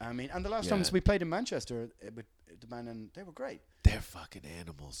 I mean, and the last Yeah. times we played in Manchester with the band, and they were great. They're fucking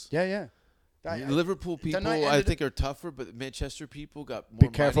animals. Yeah. Liverpool people, night I ended- think, are tougher, but Manchester people got more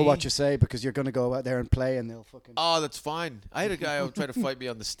Be careful money. what you say because you're going to go out there and play, and they'll fucking. Oh, that's fine. I had a guy who tried to fight me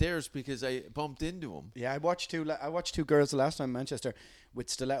on the stairs because I bumped into him. Yeah, I watched two girls the last time in Manchester with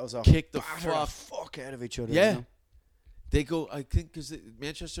stilettos off. Kick the batter fuck. out of each other. Yeah. They go, I think, because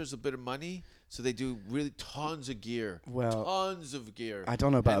Manchester's a bit of money, so they do really tons of gear. Well, Tons of gear. I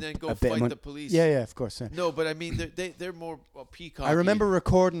don't know about And then go a bit of fight mon- the police. Yeah, of course. Yeah. No, but I mean, they're more peacock. I remember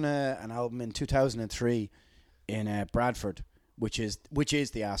recording an album in 2003 in Bradford, which is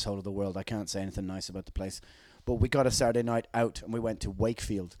the asshole of the world. I can't say anything nice about the place, but we got a Saturday night out and we went to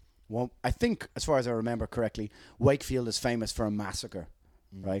Wakefield. Well, I think, as far as I remember correctly, Wakefield is famous for a massacre,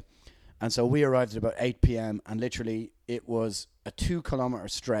 right? And so we arrived at about 8 p.m. and literally it was a 2-kilometer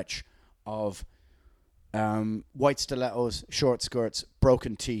stretch of white stilettos, short skirts,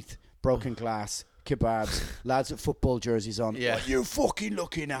 broken teeth, broken glass, kebabs, lads with football jerseys on. Yeah. What are you fucking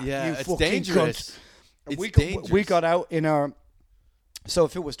looking at? Yeah, you it's fucking dangerous. cunt. It's we dangerous. got out in our. So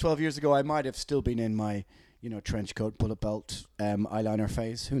if it was 12 years ago, I might have still been in my, trench coat, bullet belt, eyeliner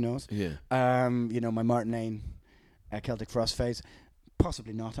phase. Who knows? Yeah. My Martin Ain, Celtic Frost phase.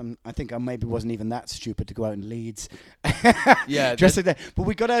 Possibly not. I think I maybe wasn't even that stupid to go out in Leeds. Yeah, Just like that. But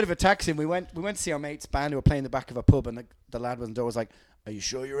we got out of a taxi and we went to see our mate's band who were playing in the back of a pub, and the lad was in the door was like, "Are you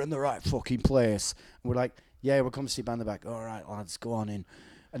sure you're in the right fucking place?" And we're like, "Yeah, we're coming to see band in the back." All right, lads, go on in.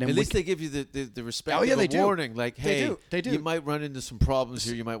 And then At least they give you the respect Oh, yeah, of they a do. warning. Like, They hey, do. They do. you might run into some problems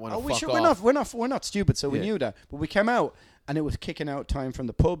here. You might want to fuck off. We're not stupid, so we Yeah. knew that. But we came out, and it was kicking out time from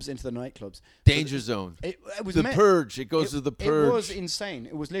the pubs into the nightclubs. Danger zone. It was The purge. It goes to the purge. It was insane.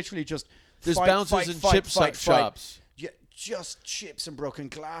 It was literally just There's fight, bouncers fight, and fight, chip fight, shops. fight. Yeah, just chips and broken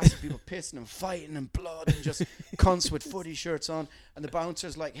glass, and people pissing and fighting and blood, and just cunts with footy shirts on, and the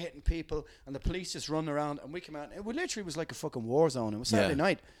bouncers like hitting people, and the police just running around, and we came out. It literally was like a fucking war zone. It was Saturday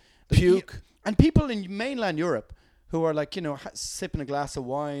night. Puke. And people in mainland Europe who are like, sipping a glass of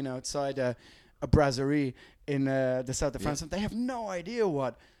wine outside a brasserie in the south of France, they have no idea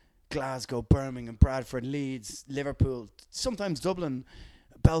what Glasgow, Birmingham, Bradford, Leeds, Liverpool, sometimes Dublin,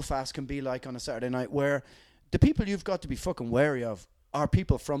 Belfast can be like on a Saturday night, where the people you've got to be fucking wary of are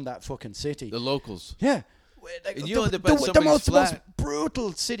people from that fucking city. The locals. Yeah. And the, you end up the, at the somebody's most flat.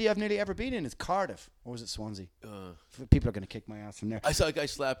 brutal city I've nearly ever been in is Cardiff. Or was it Swansea? People are going to kick my ass from there. I saw a guy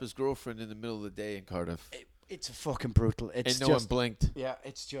slap his girlfriend in the middle of the day in Cardiff. It's a fucking brutal. It's and no just, one blinked. Yeah,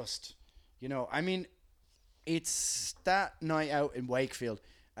 it's just, I mean, it's that night out in Wakefield,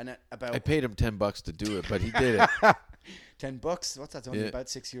 and at about I paid him $10 to do it, but he did it. $10. What's that? Only Yeah. about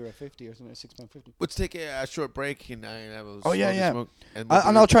 €6.50 or something, £6.50. Let's take a short break and I will Oh, yeah, smoke a yeah. smoke, and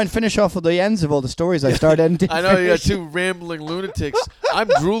And I'll try and finish off with the ends of all the stories I started. And didn't I know you got finish. two rambling lunatics. I'm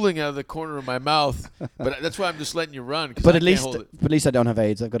drooling out of the corner of my mouth, but that's why I'm just letting you run. 'Cause But I at can't least, hold it. I don't have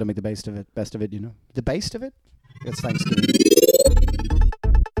AIDS. I've got to make the best of it. The best of it. It's Thanksgiving.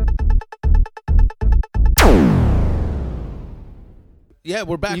 Yeah,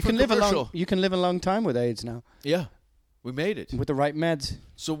 we're back. You for can live a commercial. long. You can live a long time with AIDS now Yeah, we made it. with the right meds.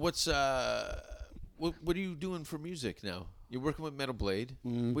 So what's what are you doing for music now? You're working with Metal Blade.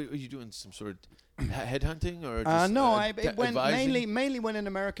 What, are you doing some sort of headhunting or just, No, I it went mainly when an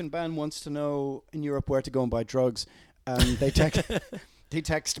American band wants to know in Europe where to go and buy drugs. They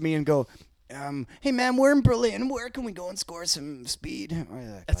text me and go, "Hey man, we're in Berlin. Where can we go and score some speed?"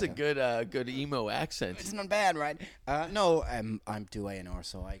 That's a good emo accent. It's not bad, right? No, I'm do A&R,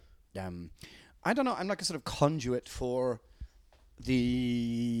 so I don't know. I'm like a sort of conduit for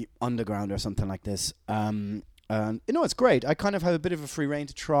the underground or something like this. It's great. I kind of have a bit of a free rein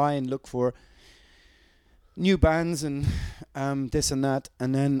to try and look for new bands and this and that.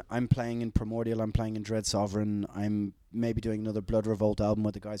 And then I'm playing in Primordial. I'm playing in Dread Sovereign. I'm maybe doing another Blood Revolt album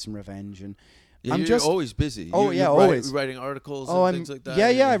with the guys from Revenge. And Yeah, I'm you're just always busy. You're always writing articles and things like that.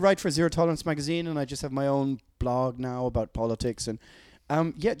 Yeah. I write for Zero Tolerance magazine, and I just have my own blog now about politics, and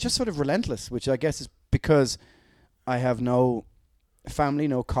just sort of relentless, which I guess is because I have no family,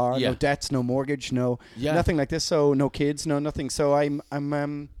 no car, no debts, no mortgage, nothing like this. So no kids, no nothing. So I'm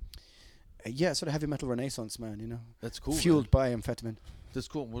sort of heavy metal renaissance man. That's cool. Fueled by amphetamine. That's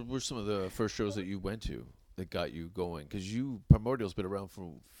cool. What were some of the first shows that you went to that got you going? Because Primordial's been around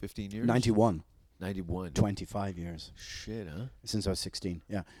for 15 years. 91. 25 years. Shit, huh? Since I was 16,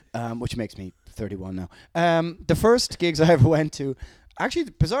 yeah. Which makes me 31 now. The first gigs I ever went to, actually,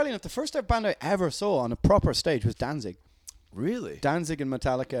 bizarrely enough, the first band I ever saw on a proper stage was Danzig. Really? Danzig and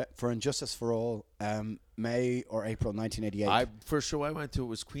Metallica for Injustice for All, May or April 1988. First show I went to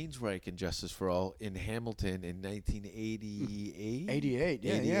was Queensryche and Justice for All in Hamilton in 1988. 88,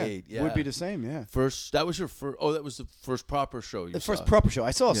 yeah, 88, yeah. Would be the same, yeah. That was your first. Oh, that was the first proper show you The saw. first proper show.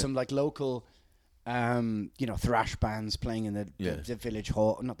 I saw some like local, thrash bands playing in the village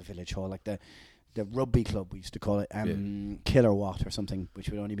hall, not the village hall, like the rugby club we used to call it, Killerwatt or something, which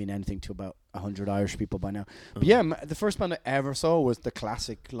would only mean anything to about 100 Irish people by now. But the first band I ever saw was the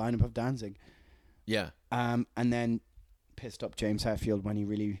classic lineup of Danzig. Yeah. And then pissed up James Hetfield when he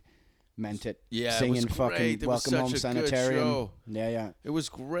really meant it. Yeah, singing it was fucking great. It was Welcome such Home a good Sanitarium. show. Yeah. It was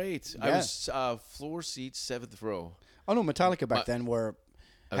great. I Yeah. was floor seat, 7th row. Oh no, Metallica back then were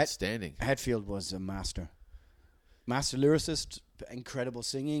Outstanding. Hetfield was a master lyricist, incredible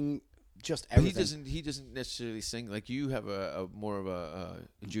singing, just But everything. he doesn't necessarily sing like you have a more of a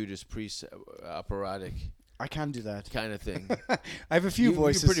Judas Priest operatic I can do that. kind of thing. I have a few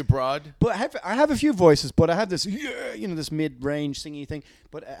voices. You're pretty broad. But I have a few voices, but I have this, this mid-range singy thing.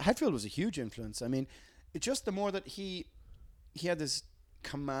 But Hetfield was a huge influence. I mean, it's just the more that he had this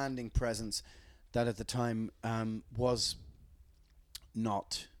commanding presence that at the time was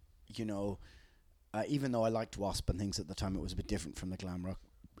not, even though I liked Wasp and things at the time, it was a bit different from the glam rock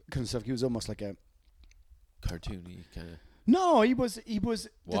kind of stuff. He was almost like a Cartoony kind of. No, he was.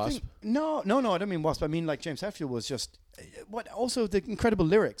 Wasp? No, I don't mean Wasp. I mean like James Hetfield was just. Also the incredible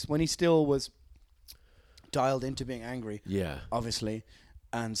lyrics when he still was dialed into being angry. Yeah. Obviously,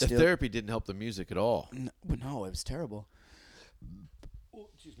 and The still. therapy didn't help the music at all. No, it was terrible. Oh,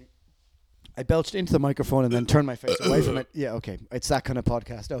 excuse me. I belched into the microphone and then turned my face away from it. Yeah, okay. It's that kind of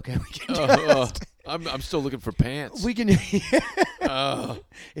podcast. Okay, we can I'm still looking for pants. we can.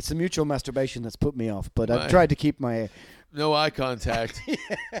 It's the mutual masturbation that's put me off, but I've tried to keep my. No eye contact.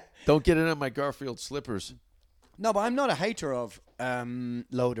 Don't get in on my Garfield slippers. No, but I'm not a hater of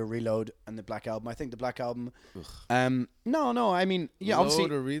Load or Reload and the Black Album. I think the Black Album. No. I mean, yeah, obviously.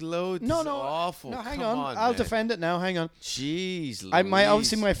 Load or Reload. No, This is awful. No, hang Come on. man. I'll defend it now. Hang on. Jeez,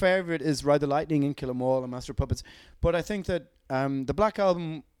 Obviously my favorite is Ride the Lightning and Kill 'Em All and Master of Puppets, but I think that the Black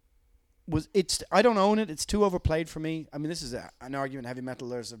Album I don't own it. It's too overplayed for me. I mean, this is an argument heavy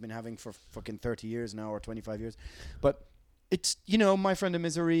metalers have been having for fucking 30 years now or 25 years, but it's My Friend of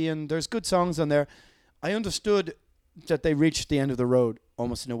Misery, and there's good songs on there. I understood that they reached the end of the road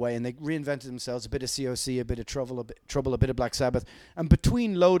almost in a way, and they reinvented themselves. A bit of COC, a bit of Trouble, a bit of Black Sabbath, and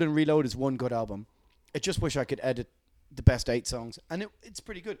between Load and Reload is one good album. I just wish I could edit the best 8 songs, and it's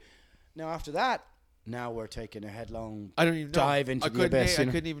pretty good. Now after that, now we're taking a headlong I don't even dive know. into the abyss. I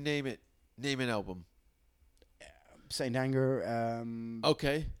couldn't even name it. Name an album. Saint Anger.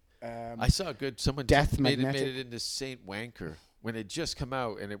 Okay. I saw someone Death made Magnetic. it into Saint Wanker when it just come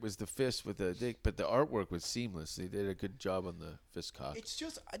out, and it was the fist with the dick, but the artword was seamless. They did a good job on the fist cock. It's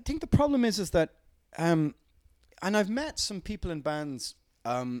just, I think the problem is that, and I've met some people in bands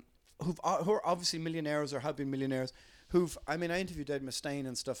who are obviously millionaires or have been millionaires. I interviewed Dave Mustaine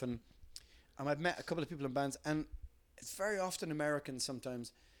and stuff, and I've met a couple of people in bands, and it's very often Americans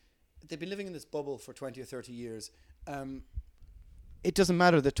sometimes. They've been living in this bubble for 20 or 30 years. It doesn't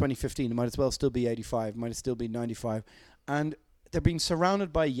matter that 2015, it might as well still be 85, might still be 95. And they're being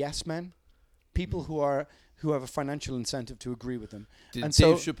surrounded by yes men, people who have a financial incentive to agree with them. Did and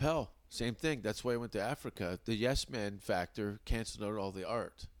Dave Chappelle, same thing. That's why I went to Africa. The yes man factor canceled out all the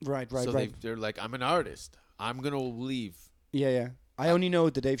art. Right. So they're like, I'm an artist. I'm going to leave. Yeah. I only know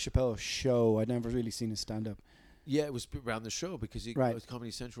the Dave Chappelle show. I'd never really seen his stand-up. Yeah, it was around the show because Right.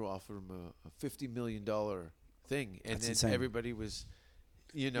 Comedy Central offered him a $50 million thing. And That's then insane. everybody was,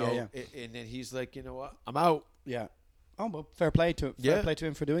 and then he's like, you know what? I'm out. Yeah. Oh, well, fair play to Yeah.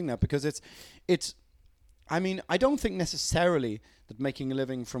 him for doing that, because it's. I mean, I don't think necessarily that making a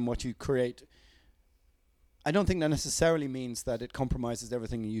living from what you create. I don't think that necessarily means that it compromises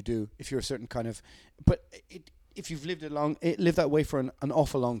everything you do if you're a certain kind of. But if you've lived that way for an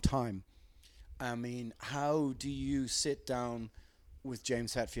awful long time. I mean, how do you sit down with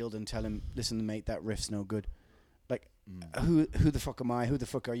James Hetfield and tell him, "Listen, mate, that riff's no good"? Like, who the fuck am I? Who the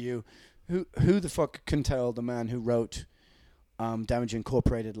fuck are you? Who the fuck can tell the man who wrote Damage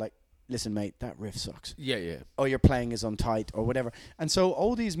Incorporated, like, "Listen, mate, that riff sucks"? Yeah. Or your playing is untight or whatever. And so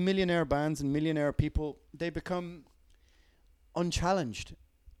all these millionaire bands and millionaire people, they become unchallenged,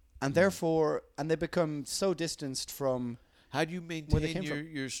 and therefore, they become so distanced from. How do you Where they maintain came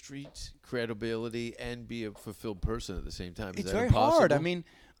your street credibility and be a fulfilled person at the same time? Is It's that very impossible? hard. I mean,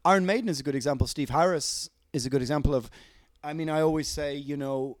 Iron Maiden is a good example. Steve Harris is a good example of. I mean, I always say,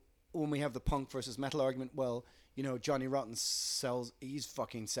 when we have the punk versus metal argument, well, Johnny Rotten he's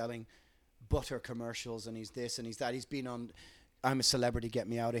fucking selling butter commercials, and he's this and he's that. He's been on I'm a Celebrity, Get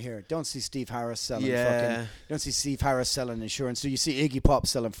Me Out of Here. Don't see Steve Harris selling insurance. Do you see Iggy Pop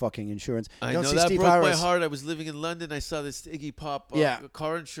selling fucking insurance? I don't know see that Steve broke Harris. my heart. I was living in London. I saw this Iggy Pop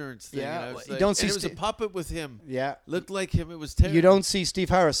car insurance thing. Yeah, and I was you like, don't see and it was a puppet with him. Yeah. Looked like him. It was terrible. You don't see Steve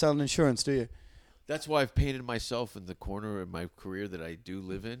Harris selling insurance, do you? That's why I've painted myself in the corner of my career that I do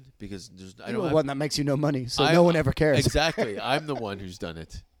live in, because I don't Well, have one that makes you no money, so no one ever cares. Exactly. I'm the one who's done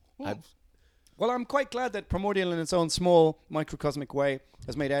it. Well, I'm quite glad that Primordial, in its own small, microcosmic way,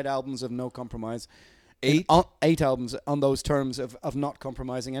 has made 8 albums of no compromise. 8? 8 albums on those terms of not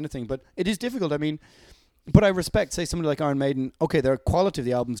compromising anything. But it is difficult. I mean, but I respect, say, somebody like Iron Maiden. Okay, their quality of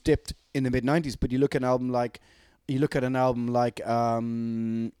the albums dipped in the mid-90s, but you look at an album like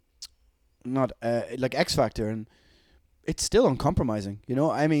like X Factor, and it's still uncompromising,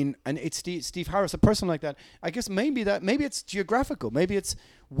 I mean, and it's Steve Harris, a person like that. I guess maybe it's geographical. Maybe it's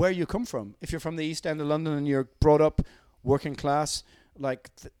where you come from. If you're from the East End of London and you're brought up working class,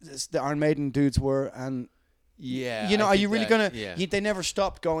 like the Iron Maiden dudes were, and yeah, are you really gonna? Yeah. They never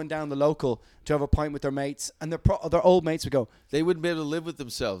stopped going down the local to have a pint with their mates, and their old mates would go. They wouldn't be able to live with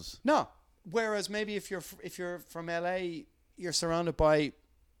themselves. No. Whereas maybe if you're from LA, you're surrounded by.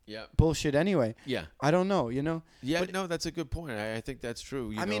 Yeah. Bullshit anyway. Yeah. I don't know, Yeah, But, no, that's a good point. I think that's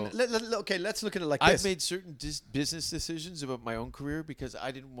true. I mean, okay, let's look at it like I've this. made certain business decisions about my own career because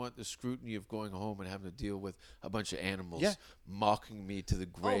I didn't want the scrutiny of going home and having to deal with a bunch of animals mocking me to the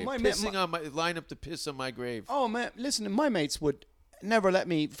grave, line up to piss on my grave. Oh man, listen, my mates would never let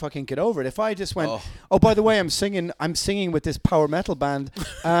me fucking get over it. If I just went, oh, by the way, I'm singing with this power metal band,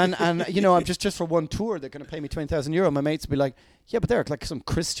 and I'm just for one tour, they're going to pay me €20,000. My mates would be like, yeah, but they're like some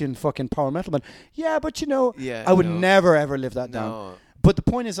Christian fucking power metal band. Yeah, but I would never ever live that down. But the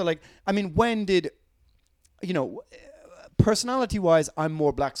point is, when did, personality-wise, I'm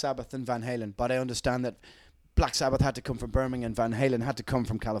more Black Sabbath than Van Halen, but I understand that Black Sabbath had to come from Birmingham, Van Halen had to come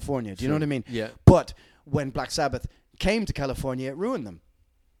from California. Do you know what I mean? Yeah. But when Black Sabbath came to California, it ruined them.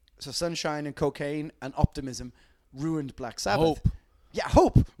 So Sunshine and Cocaine and Optimism ruined Black Sabbath. Hope. Yeah,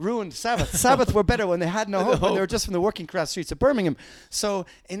 Hope ruined Sabbath. Sabbath were better when they had no hope, when they were just from the working class streets of Birmingham. So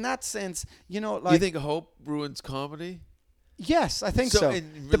in that sense, you think Hope ruins comedy? Yes, I think so.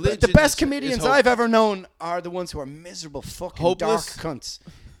 The best comedians I've ever known are the ones who are miserable fucking hopeless? Dark cunts.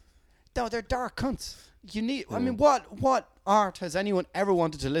 No, they're dark cunts. You need. I mean, what art has anyone ever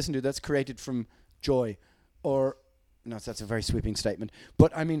wanted to listen to that's created from joy, or no? That's a very sweeping statement.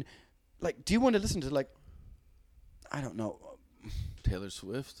 But I mean, like, do you want to listen to, like, I don't know, Taylor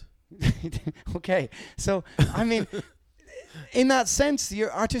Swift? Okay, so I mean, in that sense,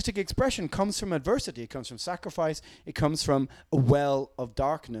 your artistic expression comes from adversity. It comes from sacrifice. It comes from a well of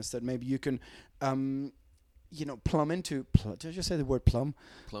darkness that maybe you can, plumb into. Did I just say the word plumb?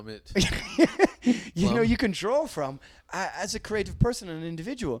 Plummet. You can draw from as a creative person and an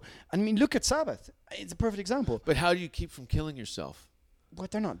individual. I mean, look at Sabbath. It's a perfect example. But how do you keep from killing yourself? What,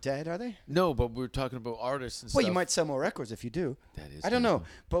 they're not dead, are they? No, but we're talking about artists and stuff. Well, you might sell more records if you do. That is. I don't know.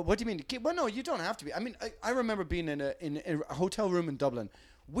 But what do you mean? Well, no, you don't have to be. I mean, I remember being in a hotel room in Dublin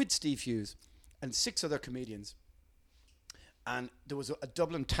with Steve Hughes and 6 other comedians. And there was a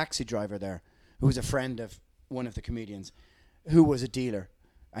Dublin taxi driver there who was a friend of one of the comedians, who was a dealer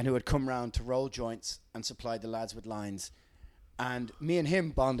and who had come round to roll joints and supplied the lads with lines. And me and him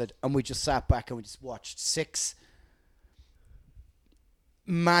bonded, and we just sat back and we just watched 6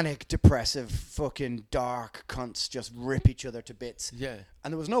 manic, depressive, fucking dark cunts just rip each other to bits. Yeah.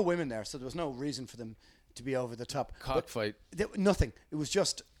 And there was no women there, so there was no reason for them to be over the top. Cockfight. Nothing. It was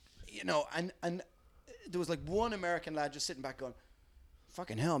just, and there was like one American lad just sitting back going,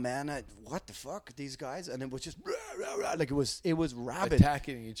 fucking hell, man, what the fuck, these guys? And it was just, rah, rah, rah, like it was rabid.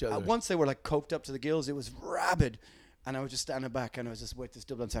 Attacking each other. Once they were like coked up to the gills, it was rabid. And I was just standing back and I was just with this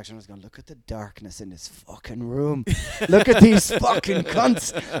Dublin section. I was going, look at the darkness in this fucking room. Look at these fucking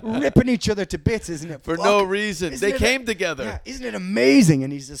cunts ripping each other to bits, isn't it? For no reason. They came together. Yeah, isn't it amazing?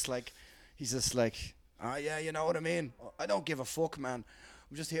 And he's just like, yeah, you know what I mean? I don't give a fuck, man.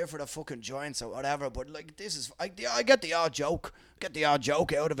 I'm just here for the fucking joints or whatever. But like, this is, I get the odd joke. Get the odd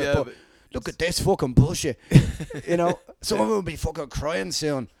joke out of it. But look at this fucking bullshit. Some of them will be fucking crying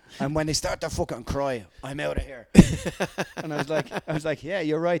soon. And when they start to fucking cry, I'm out of here. And I was like, yeah,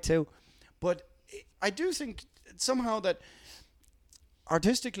 you're right too. But I do think somehow that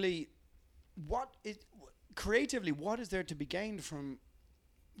artistically, creatively, what is there to be gained from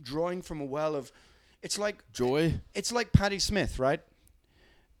drawing from a well of, it's like joy. It's like Patti Smith, right?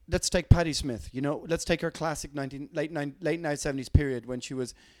 Let's take Patti Smith. Let's take her classic late 70s period when she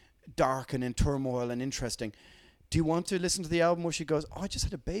was dark and in turmoil and interesting. Do you want to listen to the album where she goes, I just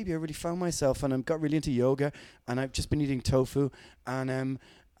had a baby, I really found myself, and I got really into yoga, and I've just been eating tofu, and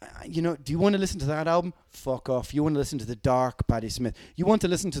do you want to listen to that album? Fuck off. You want to listen to the dark Patti Smith. You want to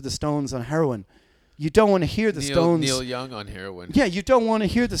listen to the Stones on heroin. You don't want to hear the Stones. Neil Young on heroin. Yeah, you don't want to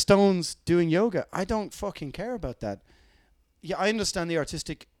hear the Stones doing yoga. I don't fucking care about that. Yeah, I understand the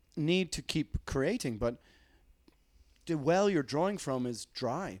artistic need to keep creating, but the well you're drawing from is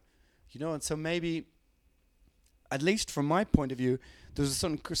dry, and so maybe, at least from my point of view, there's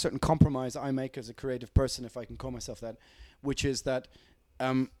a certain compromise I make as a creative person, if I can call myself that, which is that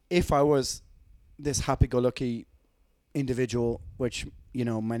if I was this happy-go-lucky individual, which,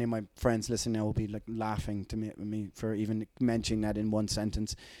 many of my friends listening now will be like laughing to me for even mentioning that in one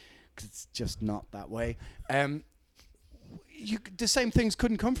sentence, because it's just not that way. The same things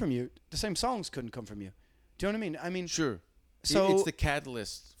couldn't come from you. The same songs couldn't come from you. Do you know what I mean? Sure. So it's the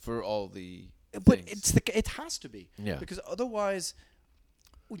catalyst for all the But things. it has to be. Yeah. Because otherwise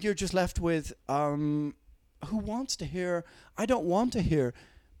you're just left with who wants to hear, I don't want to hear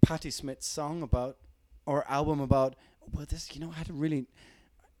Patti Smith's song about, or album about, well, this,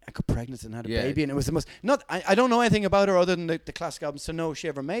 I got pregnant and had a baby, and it was the most, I don't know anything about her other than the classic albums to know if she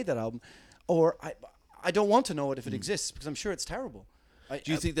ever made that album, or I don't want to know it if it exists, because I'm sure it's terrible.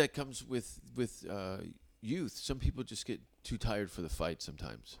 Do you think that comes with youth? Some people just get too tired for the fight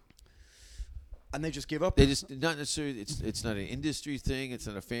sometimes. And they just give up. They just, not necessarily, it's not an industry thing, it's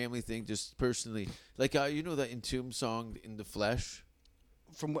not a family thing, just personally. Like, that Entomb song, In the Flesh?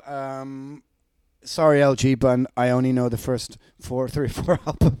 From Sorry, LG, but I only know the first 3 or 4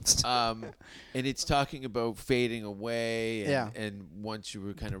 albums. And it's talking about fading away. And, Yeah. and once you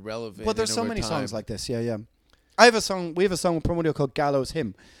were kind of relevant. Well, there's and so over many time- songs like this. Yeah. We have a song with Primordial called Gallows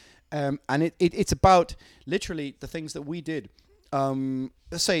Hymn. And it's about literally the things that we did.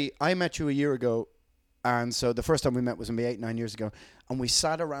 Let's say I met you a year ago, and so the first time we met was maybe 8-9 years ago, and we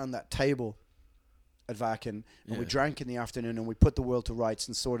sat around that table at Vakin, and we drank in the afternoon, and we put the world to rights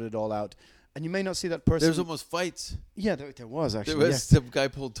and sorted it all out. And you may not see that person. There's almost fights. Yeah, there was actually. There was some guy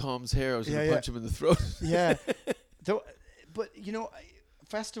pulled Tom's hair. I was going to punch him in the throat. Yeah. But,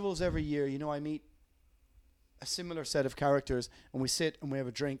 festivals every year, I meet a similar set of characters, and we sit and we have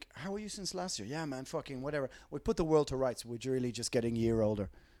a drink. How are you since last year? Yeah, man, fucking whatever. We put the world to rights. We're really just getting a year older.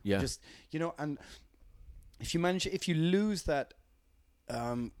 Yeah. Just, and if you lose that,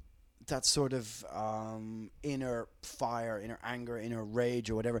 that sort of inner fire, inner anger, inner rage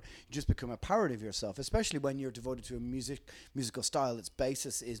or whatever, you just become a parrot of yourself, especially when you're devoted to a musical style its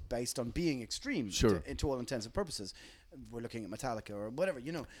basis is based on being extreme. Sure. To all intents and purposes. We're looking at Metallica or whatever,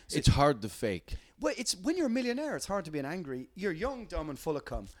 So It's hard to fake. well, it's when you're a millionaire, it's hard to be an angry. You're young, dumb, and full of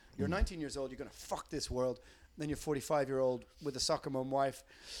cum. You're 19 years old. You're gonna fuck this world. Then you're 45-year-old with a soccer mom wife,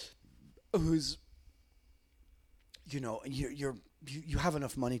 who's, you have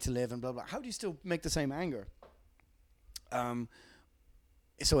enough money to live and blah blah. How do you still make the same anger?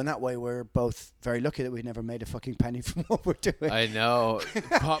 So in that way, we're both very lucky that we never made a fucking penny from what we're doing. I know.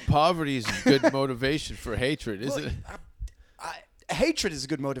 Poverty is good motivation for hatred, isn't it? Hatred is a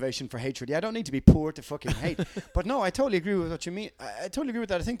good motivation for hatred. Yeah, I don't need to be poor to fucking hate. But no, I totally agree with what you mean. I totally agree with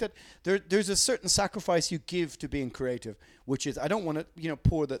that. I think that there's a certain sacrifice you give to being creative, which is, I don't want to,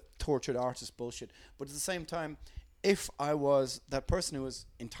 pour the tortured artist bullshit. But at the same time, if I was that person who was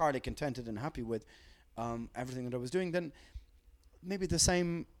entirely contented and happy with everything that I was doing, then maybe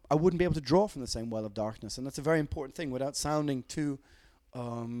I wouldn't be able to draw from the same well of darkness. And that's a very important thing without sounding too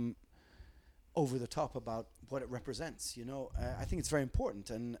over the top about what it represents. I think it's very important.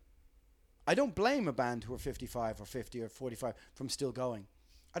 And I don't blame a band who are 55 or 50 or 45 from still going.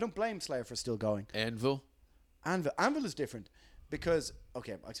 I don't blame Slayer for still going. Anvil? Anvil is different because,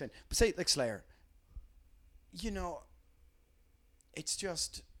 okay, I'll explain. But say like Slayer, it's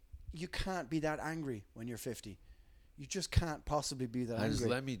just, you can't be that angry when you're 50. You just can't possibly be that How does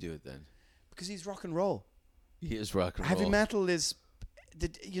angry. Lemmy do it then? Because he's rock and roll. He is rock and Heavy roll. metal is,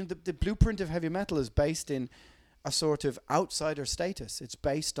 the blueprint of heavy metal is based in a sort of outsider status. It's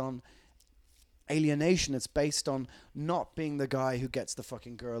based on alienation. It's based on not being the guy who gets the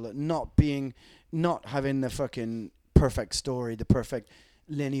fucking girl, not having the fucking perfect story, the perfect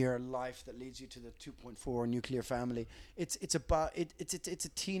linear life that leads you to the 2.4 nuclear family. It's about it's a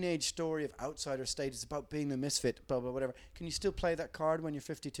teenage story of outsider state. It's about being the misfit, blah blah whatever. Can you still play that card when you're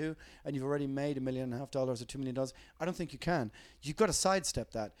 52 and you've already made $1.5 million or $2 million? I don't think you can. You've got to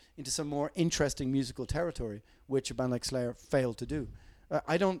sidestep that into some more interesting musical territory, which a band like Slayer failed to do.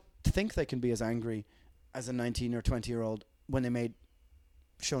 I don't think they can be as angry as a 19 or 20-year-old when they made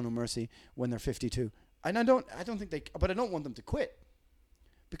Show No Mercy when they're 52. And I don't think they, but I don't want them to quit.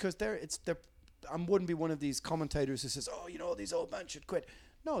 Because I wouldn't be one of these commentators who says, these old bands should quit.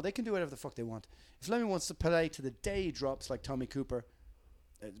 No, they can do whatever the fuck they want. If Lemmy wants to play to the day he drops, like Tommy Cooper,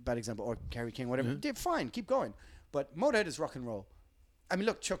 bad example, or Kerry King, whatever, fine, keep going. But Motorhead is rock and roll. I mean,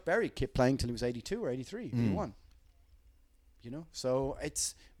 look, Chuck Berry kept playing till he was 82 or 83, 81. So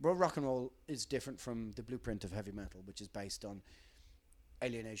rock and roll is different from the blueprint of heavy metal, which is based on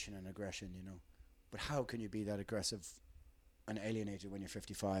alienation and aggression, But how can you be that aggressive and alienated when you're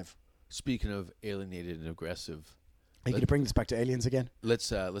 55? Speaking of alienated and aggressive, Are you going to bring this back to aliens again? let's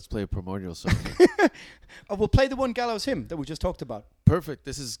play a Primordial song. We'll play the one Gallows Hymn that we just talked about. Perfect.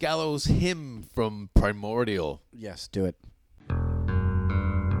 This is Gallows Hymn from Primordial. Yes, do it.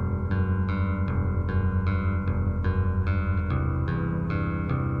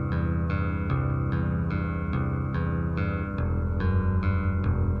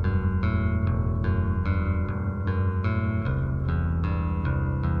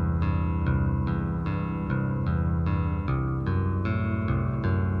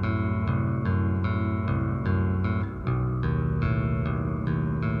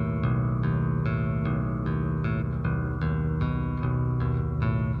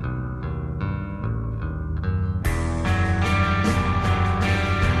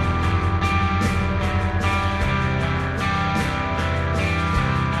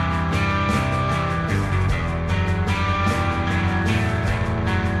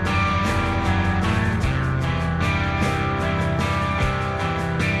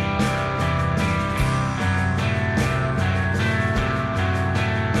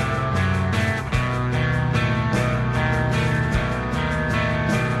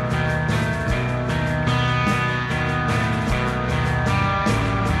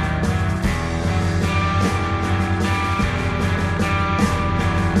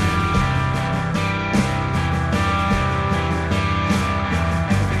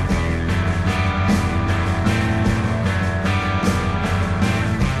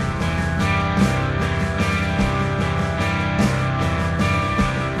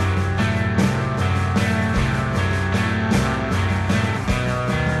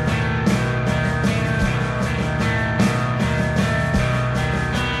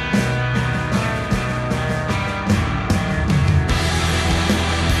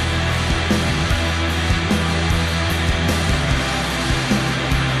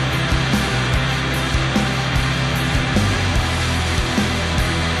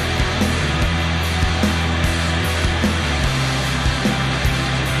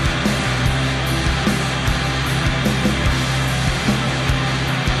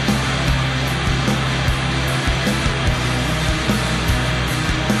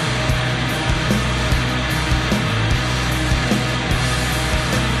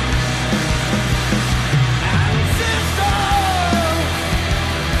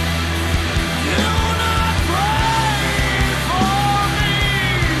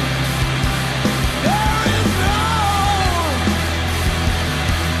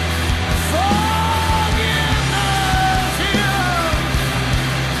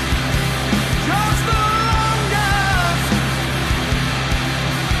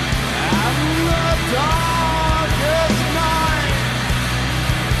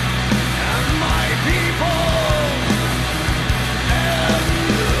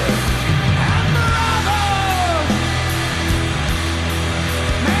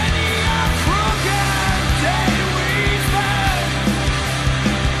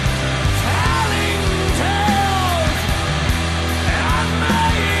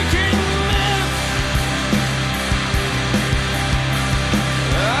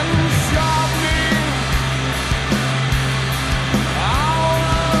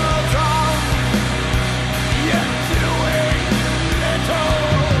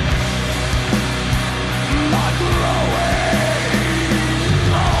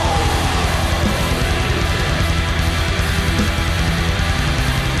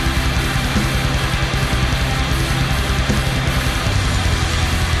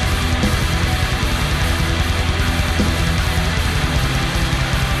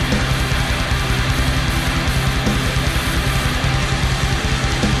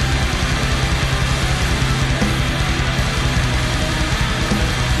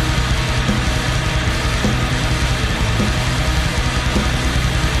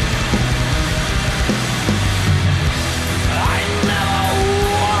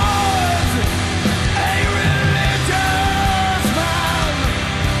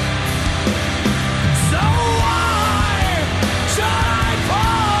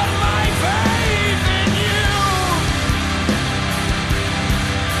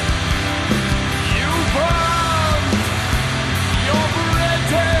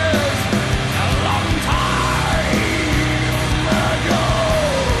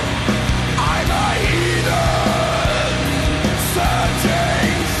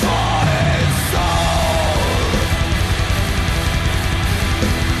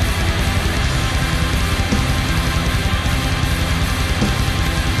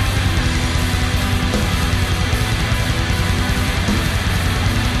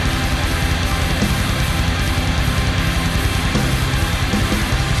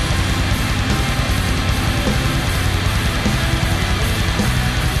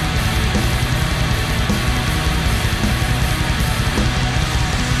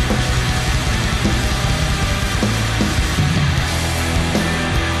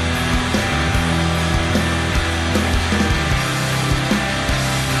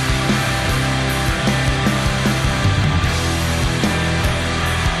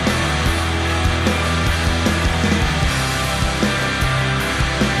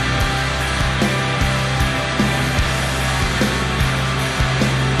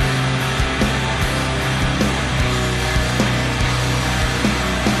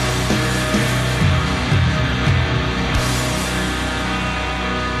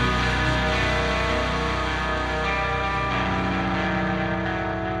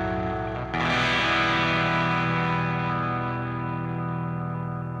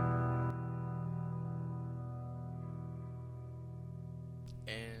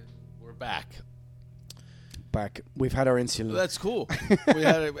 back. We've had our insulin. Well, that's cool. We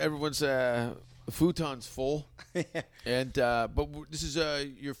had everyone's futons full, and this is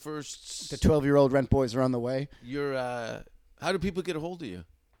your first. The 12-year-old rent boys are on the way. How do people get a hold of you?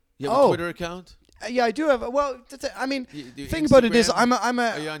 You have a Twitter account? Yeah, I do have. Well, I mean, the thing about it is, Instagram? I'm a.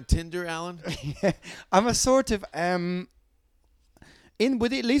 Are you on Tinder, Alan? I'm a sort of at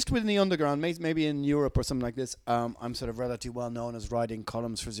least within the underground, maybe in Europe or something like this. I'm sort of relatively well known as writing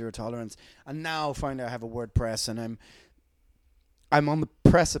columns for Zero Tolerance, and now finally I have a WordPress, and I'm on the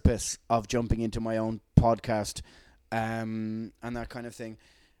precipice of jumping into my own podcast, and that kind of thing,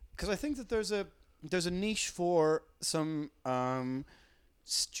 because I think that there's a niche for some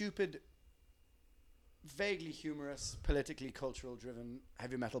stupid, vaguely humorous, politically cultural driven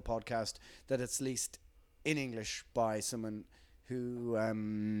heavy metal podcast that it's least in English by someone who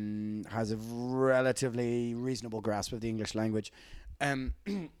has a relatively reasonable grasp of the English language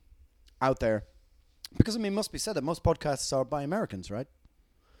out there. Because, I mean, it must be said that most podcasts are by Americans, right?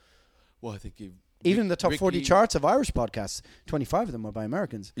 Well, I think even in the top 40 charts of Irish podcasts, 25 of them are by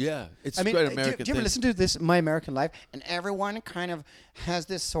Americans. Yeah, it's I mean, quite American. Do you ever listen to this My American Life? And everyone kind of has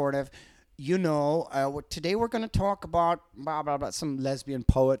this sort of, today we're going to talk about blah, blah, blah, some lesbian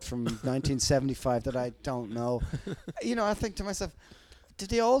poet from 1975 that I don't know. I think to myself, did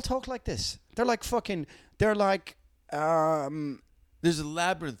they all talk like this? They're like there's a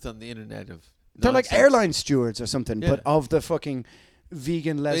labyrinth on the internet of they're nonsense. like airline stewards or something, Yeah. but of the fucking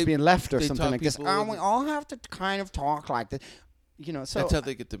vegan lesbian left or they something talk like this. people We all have to kind of talk like this. So That's how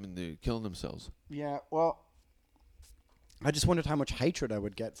they get them into killing themselves. yeah, well, I just wondered how much hatred I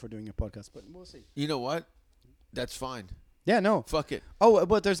would get for doing a podcast, but we'll see. You know what? That's fine. Yeah, no. Fuck it. Oh,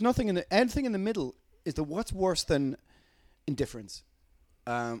 but there's anything in the middle is what's worse than indifference.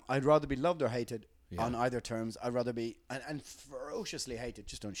 I'd rather be loved or hated on either terms. I'd rather be and ferociously hated.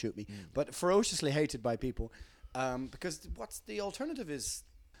 Just don't shoot me. But ferociously hated by people, because what's the alternative is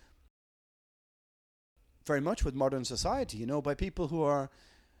very much with modern society. By people who are.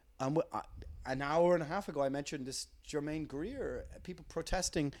 An hour and a half ago, I mentioned this Germaine Greer, people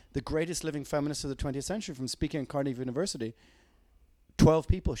protesting the greatest living feminist of the 20th century from speaking at Cardiff University. 12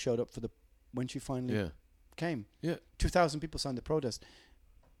 people showed up when she finally came. Yeah. 2,000 people signed the protest.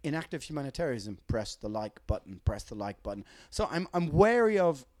 Inactive humanitarianism, press the like button. So I'm wary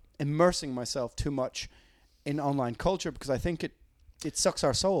of immersing myself too much in online culture because I think it sucks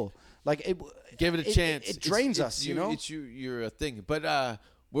our soul. Like give it a chance. It drains us, It's your thing. But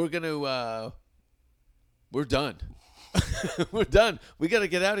we're done. We're done. We got to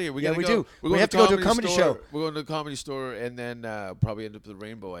get out of here. We have to go to a comedy show. We're going to a comedy store and then probably end up at the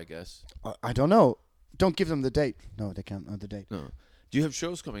Rainbow, I guess. I don't know. Don't give them the date. No, they can't know the date. No. Do you have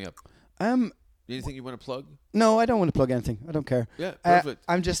shows coming up? Anything you want to plug? No, I don't want to plug anything. I don't care. Yeah, perfect.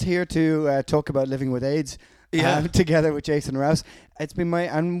 I'm just here to talk about living with AIDS. Together with Jason Rouse. It's been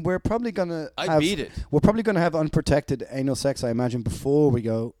and we're probably gonna. beat it. We're probably gonna have unprotected anal sex, I imagine, before we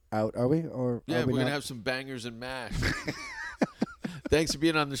go out. Are we? Or yeah, we're gonna have some bangers and mash. Thanks for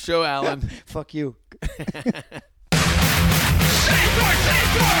being on the show, Alan. Fuck you.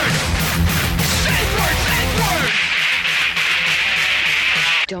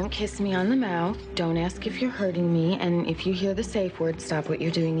 Don't kiss me on the mouth. Don't ask if you're hurting me. And if you hear the safe word, stop what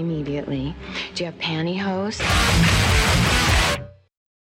you're doing immediately. Do you have pantyhose?